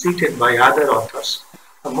has been cited by other authors.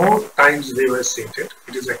 The more times they were cited,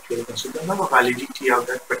 it is actually considered the validity of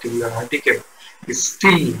that particular article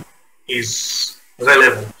is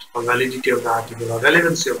relevant, or validity of the article or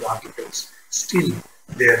relevancy of the article is still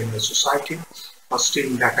there in the society or still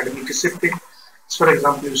in the academic discipline. So for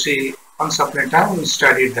example, you see once upon a time we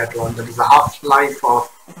studied that one, that is the half-life of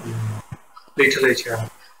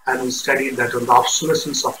literature, and we studied that on the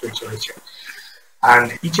obsolescence of literature.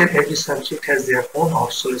 And each and every subject has their own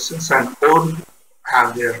obsolescence and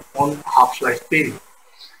have their own half-life period.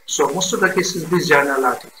 So most of the cases, these journal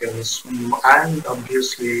articles and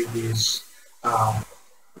obviously these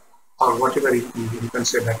or whatever you can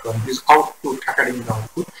say that one, this output, academic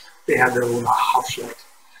output, they have their own half-life.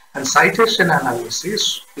 And citation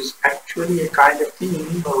analysis is actually a kind of thing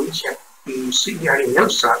which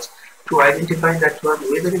helps us to identify that one,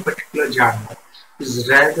 whether a particular journal is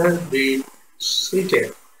rather being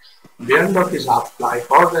cited beyond of his half-life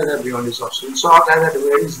or rather beyond his obsolescence, or rather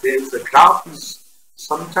where is there is a graph is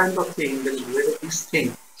some kind of thing that is whether these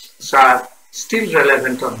things are still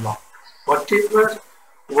relevant or not. Whatever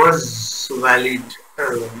was valid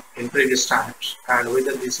in previous times and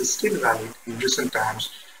whether this is still valid in recent times.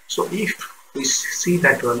 So if we see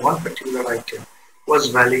that one particular item was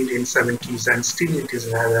valid in 70s and still it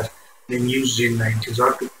is rather being used in 90s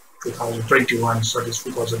or 2021, so it is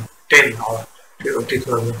 2010 or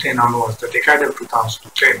 2010 onwards, the decade of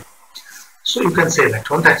 2010. So you can say that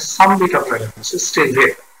one, that some bit of relevance is still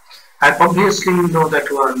there. And obviously you know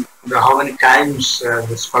that one, how many times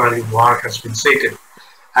the scholarly work has been cited,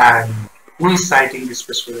 and who is citing the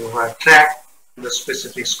specific work, track the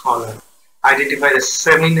specific scholar, identify the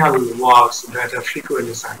seminal works that are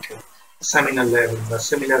frequently cited, seminal level, the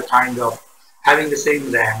similar kind of having the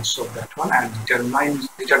same ranks of that one, and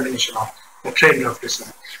determination of the trend of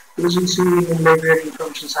research. Because you see in library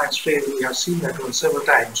information science trade, we have seen that one several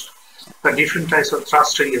times. The different types of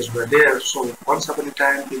trust areas were there. So once upon a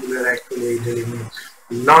time, people were actually dealing with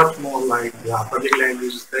a lot more like public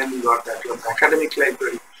libraries. Then we got that one, the academic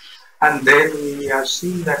library. And then we have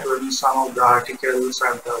seen that when some of the articles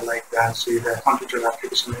and like that, say the computer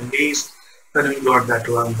application in these, then we got that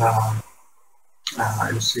one,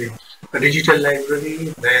 the digital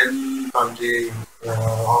library, then from the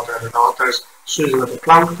authors, so you got the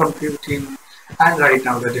cloud computing, and right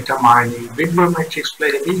now the data mining, bibliometrics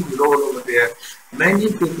played a big role over there. Many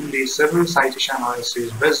people did several citation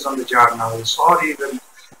analysis based on the journals or even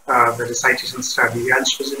the citation study, and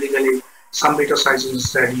specifically some bit of citation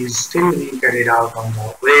study is still being carried out on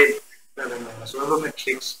the web,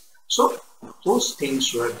 bibliometrics. So those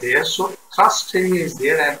things were there. So trust area is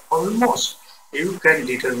there, and almost you can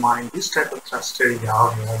determine this type of trust area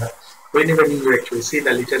or whenever you actually see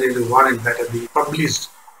the literary warrant that are being published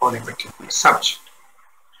on a particular subject.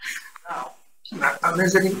 Now,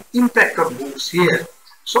 measuring impact of books here.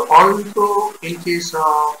 So although in case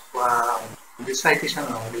of the citation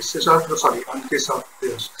analysis, or sorry, in case of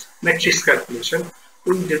this metrics calculation,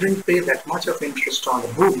 we didn't pay that much of interest on the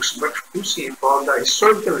books, but you see for the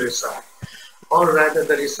historical research, or rather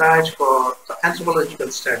the research for the anthropological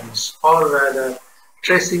studies, or rather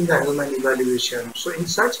tracing the human evaluation. So in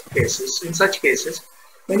such cases,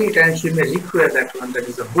 many times we may require that one, that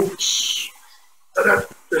is the books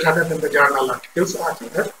rather than the journal articles are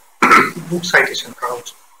there book citation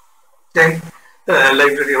counts, then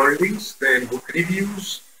library holdings, then book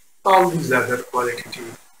reviews, all these other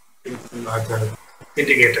qualitative other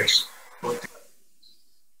indicators.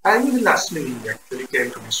 And lastly, actually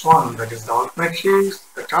came to this one, that is the alt matrix.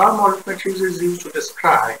 The term alt matrix is used to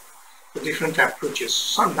describe the different approaches.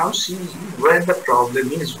 So now see where the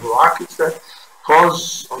problem is, what is the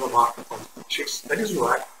cause of the work of alt matrix. That is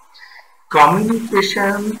what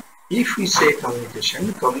communication, if we say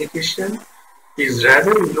communication is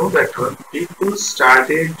rather, you know, that when people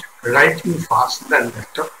started writing fast than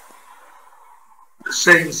that of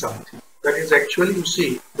saying something. That is actually, you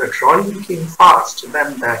see, the drawing became fast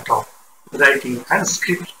than that of writing, and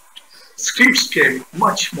scripts came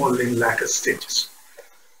much more in later stages.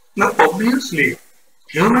 Now, obviously,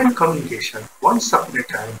 human communication, once upon a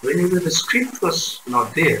time, whenever the script was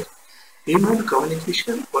not there, human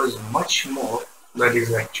communication was much more, that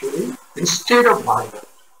is actually, instead of verbal,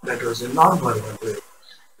 that was a non-verbal way.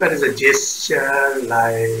 That is a gesture,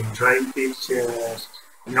 like drawing pictures,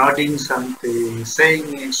 nodding something,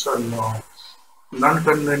 saying yes or no,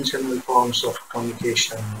 non-conventional forms of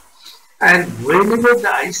communication. And whenever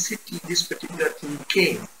the ICT, this particular thing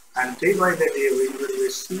came, and day by the day, whenever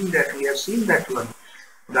we have seen that one,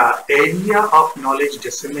 the area of knowledge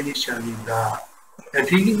dissemination, the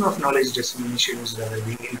reading of knowledge dissemination is rather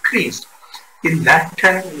being increased. In that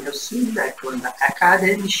time, we have seen that when the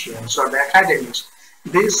academicians or the academics,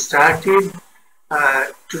 they started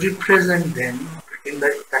to represent them in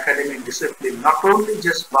the academic discipline, not only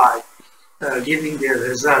just by giving their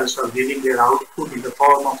results or giving their output in the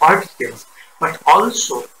form of articles, but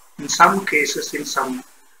also in some cases in some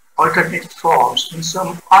alternate forms, in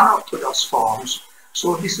some unorthodox forms.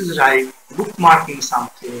 So this is like bookmarking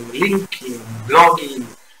something, linking, blogging,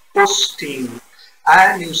 posting,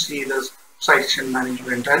 and you see the citation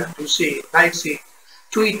management, and you see, like see,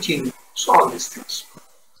 tweeting, so all these things.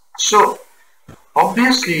 So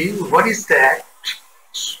obviously, what is that?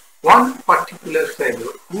 One particular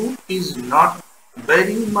fellow who is not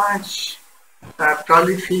very much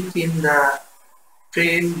prolific in the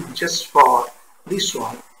fame just for this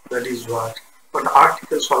one, that is what, but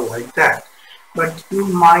articles are like that. But you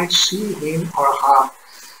might see him or her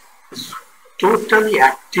is totally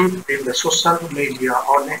active in the social media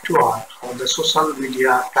or network or the social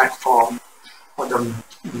media platform or the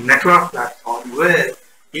network platform where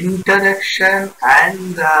interaction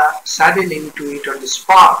and the sudden intuit or the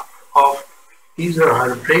spark of his or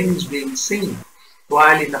her brain is being seen,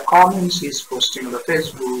 while in the comments he is posting on the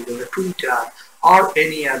Facebook, on the Twitter, or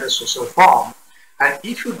any other social form. And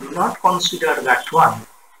if you do not consider that one,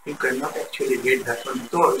 you cannot actually get that one,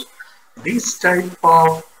 because this type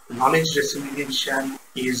of knowledge dissemination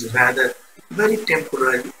is rather very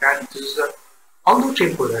temporary, and this is although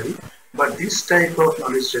temporary, but this type of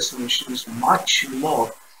knowledge dissemination is much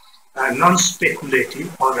more non-speculative,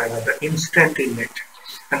 or rather instant in nature.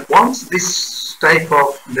 And once this type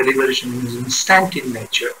of deliberation is instant in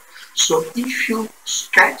nature, so if you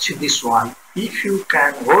catch this one, if you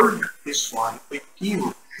can hold this one with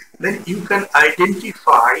you, then you can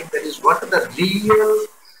identify that is what are the real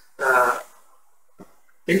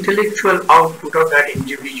intellectual output of that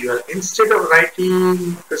individual. Instead of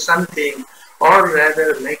writing something, or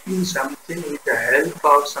rather making something with the help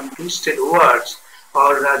of some twisted words,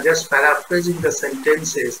 or just paraphrasing the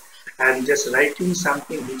sentences and just writing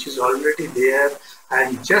something which is already there,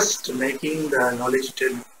 and just making the knowledge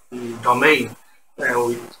domain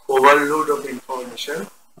with overload of information,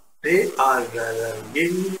 they are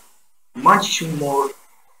giving much more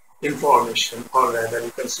information, or rather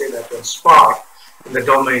you can say that one spark in the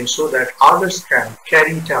domain, so that others can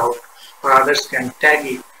carry it out, or others can tag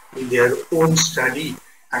it in their own study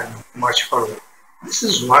and much further. This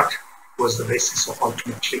is what was the basis of alt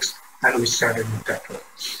matrix, and we started with that one,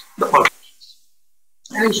 the alt matrix.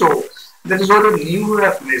 And so there is what a new way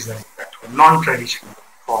of measuring that one, non-traditional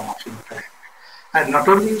form of impact. And not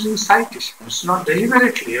only using citations, not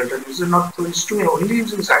deliberately, or the user not only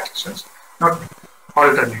using citations, not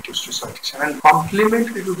alternatives to citation, and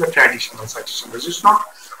complementary to the traditional citation. This is not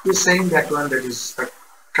we're saying that one that is a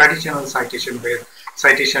traditional citation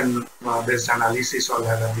based analysis, or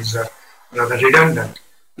rather these are rather redundant.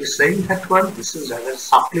 We're saying that one this is rather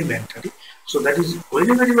supplementary. So that is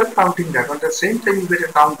whenever you are counting that one, at the same time you better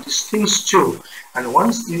count these things too. And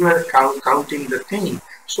once you are counting the thing,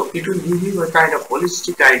 so it will give you a kind of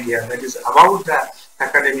holistic idea that is about the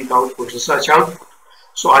academic output, research output.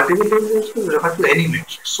 So ultimately we refer to any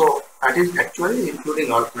matrix. So that is actually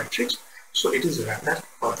including alt matrix. So it is rather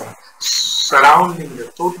for the surrounding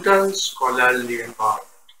the total scholarly environment.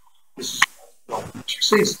 This is log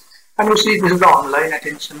metrics is. And you see, this is the online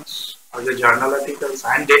attentions or the journal articles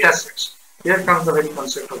and data sets. Here comes the very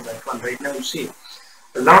concept of that one. Right now, you see,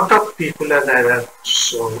 a lot of people are there.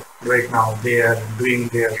 So right now they are doing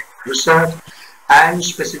their research, and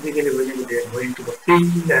specifically when they are going to the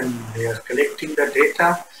field and they are collecting the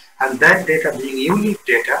data, and that data being unique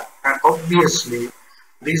data, and obviously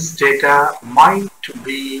this data might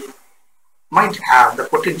have the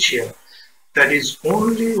potential that is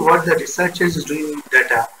only what the researcher is doing with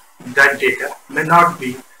data. That data may not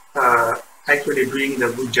be actually doing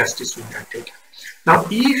the good justice with that data. Now,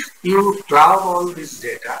 if you club all this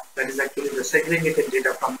data, that is actually the segregated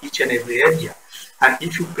data from each and every area, and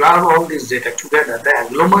if you club all this data together, the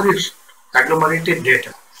agglomerated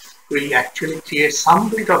data will actually create some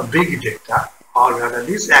bit of big data, or rather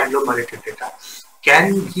this agglomerated data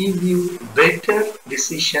can give you better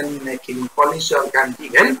decision making policy, or can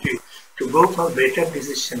help you to go for better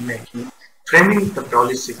decision making, framing the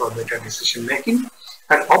policy for better decision making.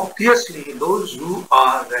 And obviously those who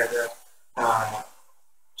are rather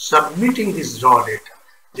submitting this raw data,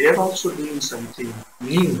 they are also doing something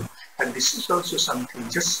new, and this is also something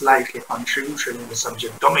just like a contribution in the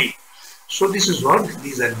subject domain. So this is what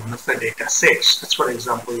these are the data sets. That's for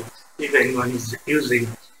example, if anyone is using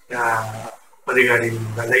regarding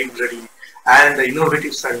the library and the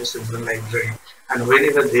innovative services in the library, and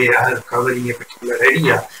whenever they are covering a particular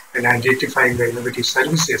area and identifying the innovative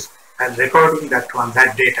services and recording that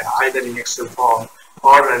data either in Excel form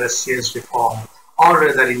or rather CSV form or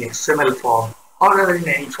rather in XML form or rather in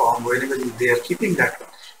any form, whenever they are keeping that one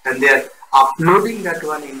and they are uploading that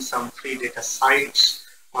one in some free data sites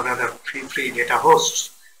or other free data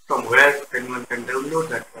hosts from where anyone can download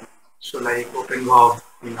that one. So like OpenGov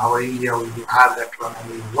in our India, we do have that one,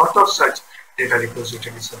 and a lot of such data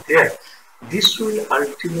repositories are there. This will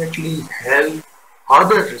ultimately help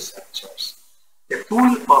other researchers, a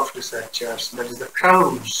pool of researchers, that is the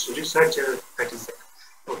crowds, researchers, that is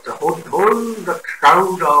the whole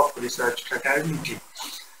crowd of research fraternity.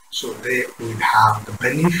 So they will have the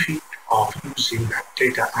benefit of using that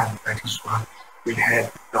data, and that is what will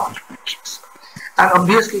help launch metrics. And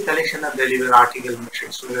obviously collection of deliver article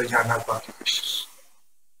metrics to the journal publications.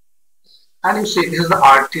 And you see, this is the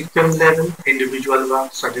article level, individual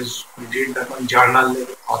one, such as we did that on journal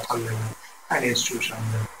level, author level, and institution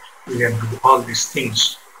level. We can do all these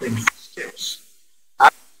things in steps.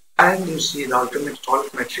 And you see the ultimate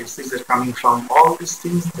alt metrics, these are coming from all these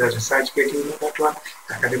things, the research getting that one,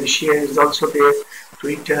 academia is also there,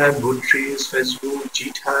 Twitter, Goodreads, Facebook,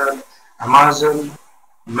 GitHub, Amazon,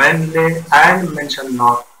 Mendeley, and mention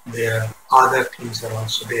not there, other things are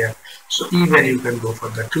also there. So even you can go for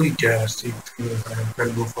the Twitters, you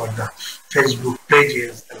can go for the Facebook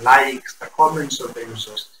pages, the likes, the comments of the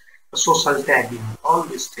users, the social tagging, all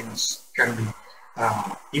these things can be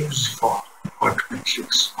used for alt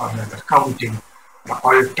metrics, or rather counting the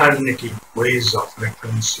alternative ways of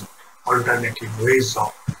referencing, alternative ways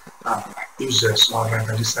of users or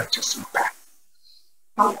rather researchers impact.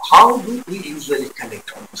 Now, how do we usually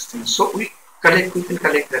collect all these things? So we can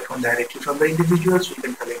collect that one directly from the individuals, we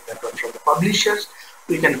can collect that one from the publishers,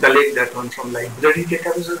 we can collect that one from library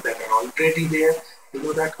databases that are already there, you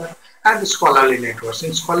know that one, and the scholarly networks.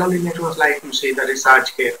 In scholarly networks, like you say, the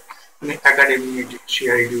ResearchGate, Academia,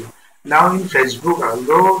 CID. Now in Facebook,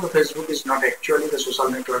 although the Facebook is not actually the social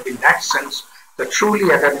network in that sense, the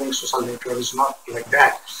truly academic social network is not like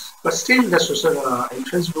that, but still the social in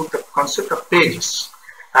Facebook, the concept of pages,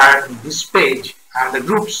 and this page and the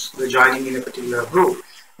groups, the joining in a particular group,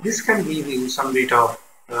 this can give you some bit of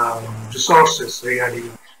resources regarding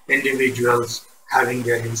individuals having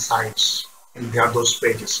their insights in those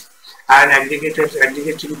pages, and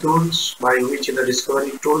aggregating tools by which the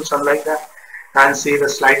discovery tools are like that, and see the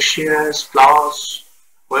slide shares, plots,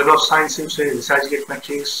 Web of Science, ResearchGate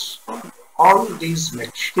metrics, all these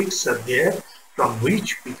metrics are there from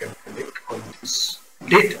which we can collect all this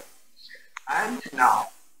data. And now,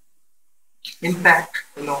 in fact,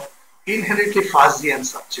 inherently fuzzy and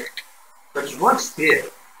subjective. That is what's there.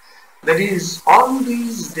 That is, all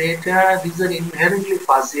these data, these are inherently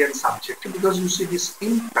fuzzy and subjective because you see this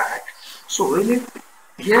impact. So when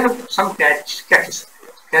here some catches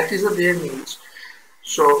are there means,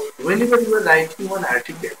 so whenever you are writing one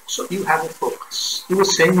article, so you have a focus. You are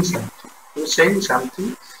saying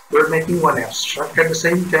something. You are making one abstract. At the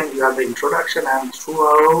same time, you have the introduction, and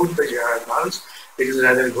throughout the journals, it is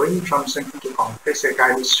rather going from simple to complex. A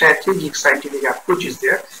kind of strategic scientific approach is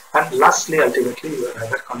there, and lastly, ultimately, you are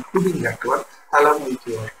rather concluding that one along with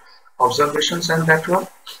your observations and that one,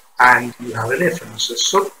 and you have a references.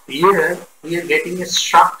 So here we are getting a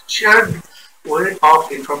structured way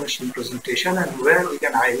of information presentation, and where we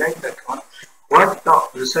can highlight that one, what the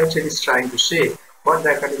researcher is trying to say, what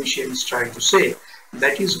the academician is trying to say,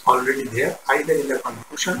 that is already there either in the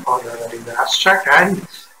conclusion or rather in the abstract, and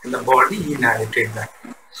in the body he narrated that.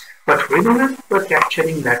 But whenever we are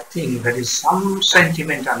capturing that thing, that is some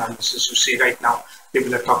sentiment analysis. You see right now,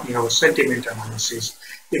 people are talking about sentiment analysis.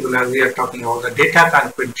 We are talking about the data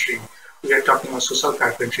carpentry. We are talking about social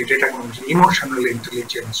carpentry, data carpentry, emotional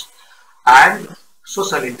intelligence, and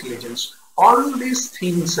social intelligence. All these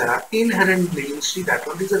things are inherently, you see that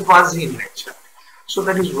one is a quasi in nature. So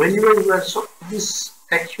that is whenever you are, so this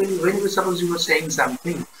actually, when you suppose you are saying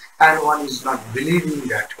something and one is not believing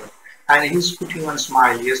that one, and he is putting one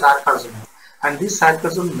smile, he is sarcasm, and this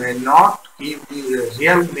sarcasm may not give you the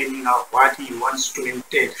real meaning of what he wants to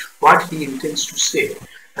intend, what he intends to say,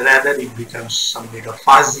 rather it becomes some bit of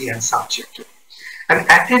fuzzy and subjective. And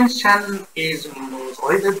attention is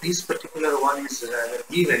whether this particular one is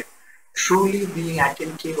given truly being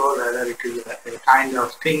attentive, or rather it is a kind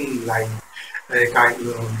of thing like a kind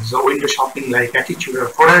of the window shopping like attitude or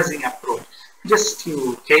foraging approach. Just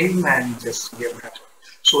you came and just gave that.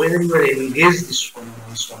 So whether you are engaged this one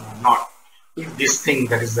or not, if this thing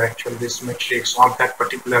that is actually this matrix or that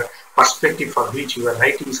particular perspective for which you are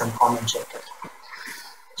writing some comments or that.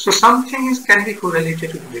 So some things can be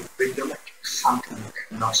correlated with videometrics, something you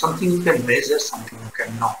cannot, something you can measure, something you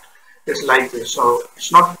cannot. It's like this. So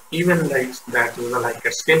it's not even like that, like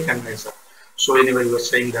a scale can measure. So anyway, you were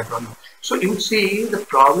saying that one. So you see the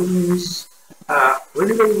problem is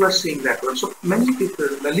whenever you are seeing that one, so many people,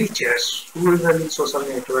 the leechers who are in social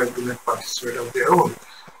network do not participate of their own,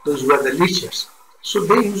 those who are the leechers. So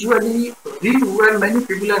they usually, where many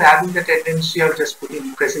people are having the tendency of just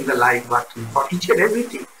pressing the like button for each and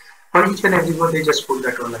everything. For each and everyone, they just put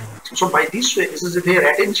that on like button. So by this way, this is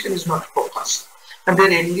their attention is not focused and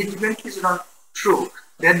their engagement is not true.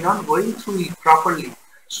 They are not going through it properly.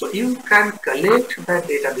 So you can collect that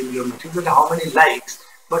data bibliometry with how many likes,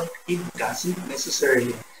 but it doesn't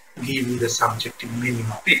necessarily give you the subjective meaning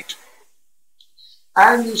of it.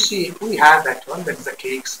 And you see, we have that one, that is the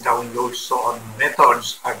clicks, downloads, so on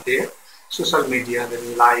methods are there. Social media, there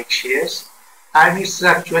is like, shares, and it's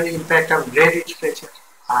actually impact of great literature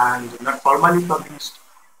and not formally published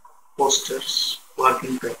posters,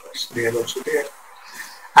 working papers, they are also there.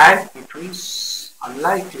 And it is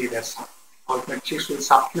unlikely that some metrics will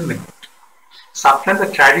supplement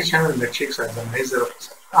the traditional metrics as a measure of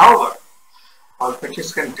research. However, all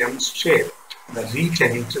metrics can demonstrate the reach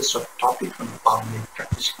and interest of topic from the public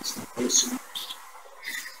practitioners and policymakers.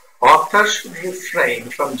 Authors should refrain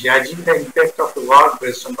from judging the impact of the work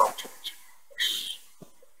based on the object.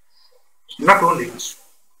 Not only this,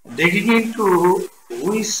 digging into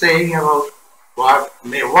who is saying about what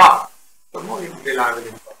may work, the more reliable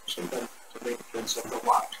information than the influence of the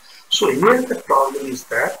work. So here the problem is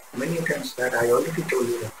that many times that I already told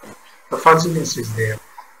you that the fuzziness is there.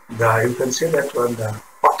 You can say that one, the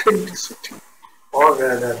authenticity or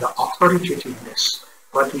rather the authoritativeness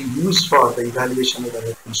what we use for the evaluation of the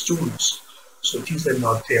reference tools. So these are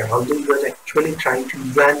not there, although you are actually trying to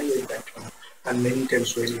evaluate that one. And many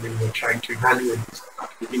times when you are trying to evaluate this, are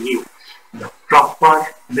not giving you the proper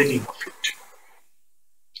meaning of it.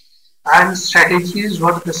 And strategies,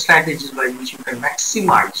 what are the strategies by which you can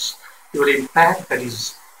maximize your impact? That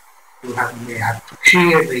is, may have to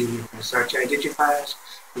create the unique research identifiers,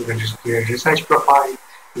 you can just create research profile,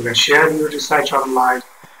 you can share your research online,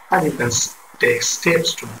 and you can take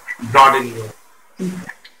steps to broaden your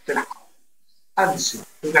impact. And see,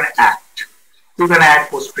 you can act. You can add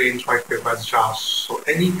postprints, white papers, drafts, so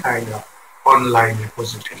any kind of online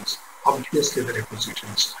repositories. Obviously, the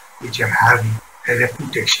repositories which are having a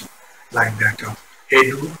reputation like that of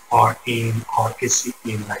Edu or IN or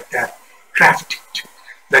ACIN like that, craft it.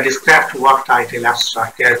 That is, craft work title,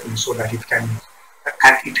 abstract, carefully so that it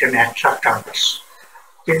can attract others.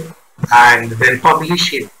 Okay, and then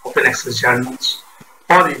publish in open access journals,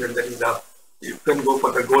 or even there is a, you can go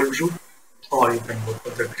for the gold route, or you can go for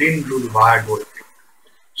the green route via gold.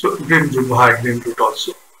 So green route via green route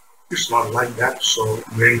also, it's not like that. So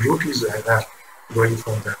green route is either going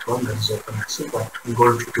for that one, that is open access, but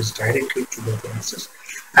gold route is directly to the open access.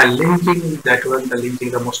 And linking that one,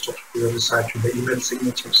 linking the most of your research to the email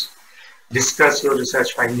signatures. Discuss your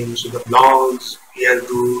research findings with the blogs, peer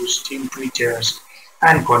groups, team tweeters,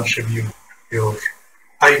 and contribute your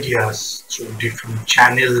ideas through different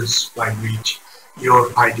channels by which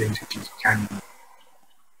your identity can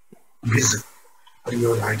be visible, or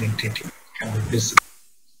your identity can be visible.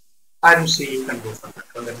 And see, you can go for that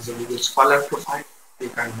one, that is a Google Scholar profile. You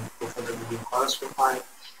can go for the Google Scholars profile.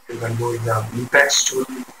 You can go with the impact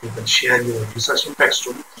story. You can share your research impact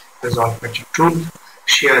story. There's automatic tool.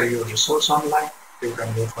 Share your resource online. You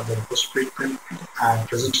can go for the post preprint and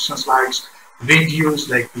presentation slides, videos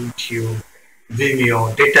like YouTube,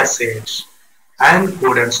 Vimeo, datasets, and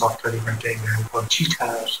code and software. You can take the help of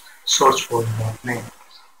GitHub, sourceforge.net,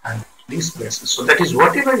 and these places. So that is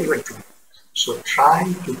whatever you are doing. So try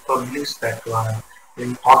to publish that one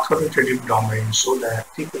in authoritative domain so that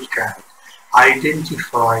people can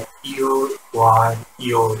identify your work,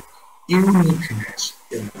 your uniqueness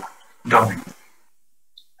in the domain.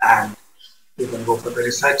 And you can go for the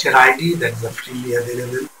researcher ID, that is a freely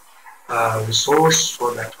available resource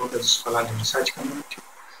for that one, that is Scholarly Research Community.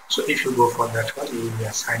 So if you go for that one, you will be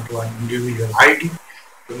assigned to an individual ID.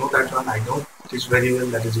 You know that one, I know it is very well,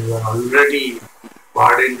 that is you are already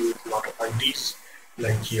burdened with a lot of IDs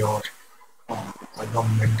like your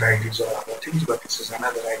government IDs or other things, but this is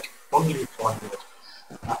another ID only for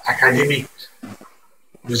your academic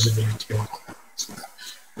visibility or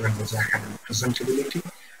academic presentability.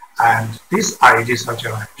 And this ID, such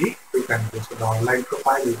an ID, you can go for the online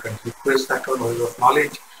profile, you can request that one word of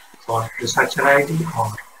knowledge for researcher ID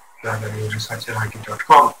or rather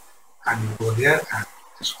researcherid.com, and you go there and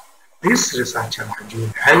this researcher ID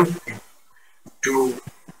will help you to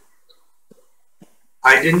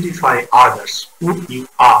identify others who you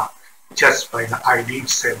are just by the ID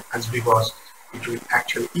itself, as because it will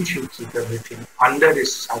actually, if you keep everything under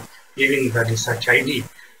this giving the research ID,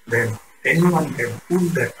 then anyone can pull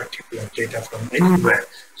that particular data from anywhere.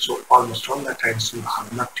 So almost all the times you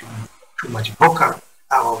have not to be too much vocal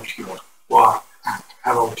about your work and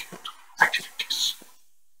about your activities.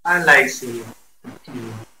 And like see,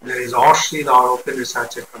 there is ORCID or Open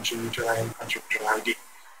Researcher Contributor and Contributor ID.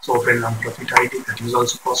 So Open Non-Profit ID, that is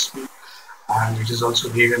also possible. And it is also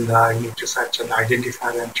given the unique researcher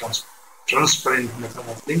identifier and transparent method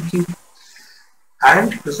of linking.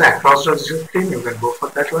 And this is across the discipline, you can go for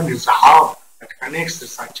that one. It's a hub that connects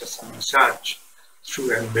researchers and research through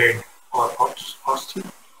embed or hosting.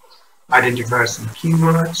 Identifiers and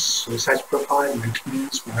keywords, research profile,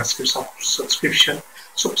 maintenance, manuscript subscription.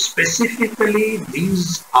 So specifically,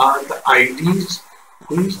 these are the IDs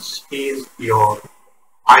which is your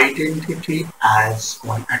identity as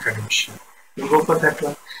one academician. You go for that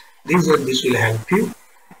one. This will help you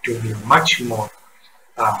to be much more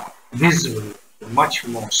visible, much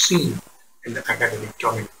more seen in the academic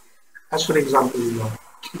domain. As for example,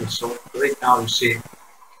 so right now you see,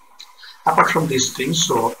 apart from these things,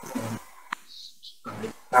 so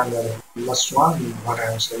and the last one, what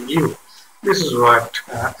I am saying you, this is what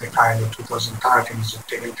a kind of 2013 is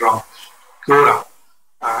taken from Quora.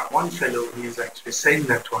 One fellow is actually saying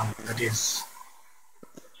that one, that is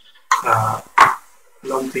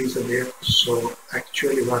long things are there. So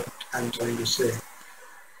actually what I'm trying to say,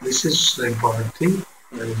 this is the important thing.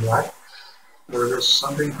 That is why there is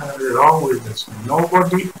something wrong with this.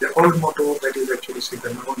 Nobody, the old motto that is actually saying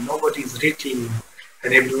that nobody is reading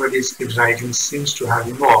and everybody is writing seems to have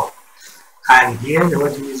evolved. And here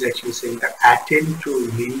what he is actually saying, that attempt to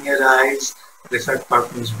linearize research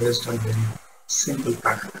performance based on very simple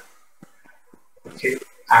parameter. Okay,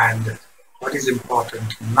 and what is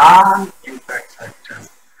important, non-impact factor,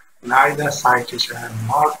 neither citation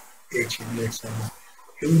nor age index and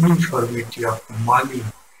uniformity of money,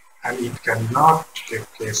 and it cannot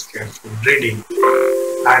replace careful reading.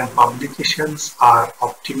 And publications are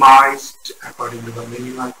optimized according to the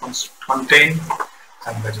minimal content,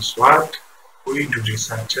 and that is what we do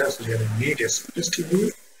researchers really need a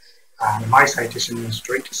simplicity. And my citation is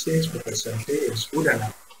 26, but recently is good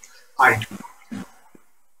enough. I do.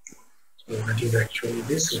 So that is actually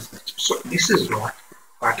this research. So this is what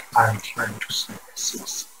I am trying to say. This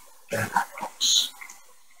is paradox.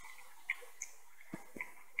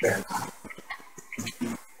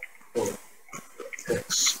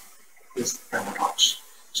 X is paradox.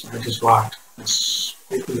 So that is what is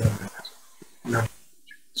people are not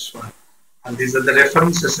this one. And these are the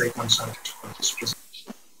references I consulted for this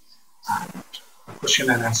presentation. And the question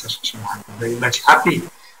and answer session, I'm very much happy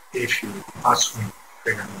if you ask me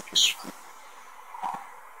regarding this one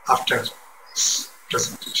after this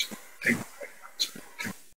presentation. Thank you.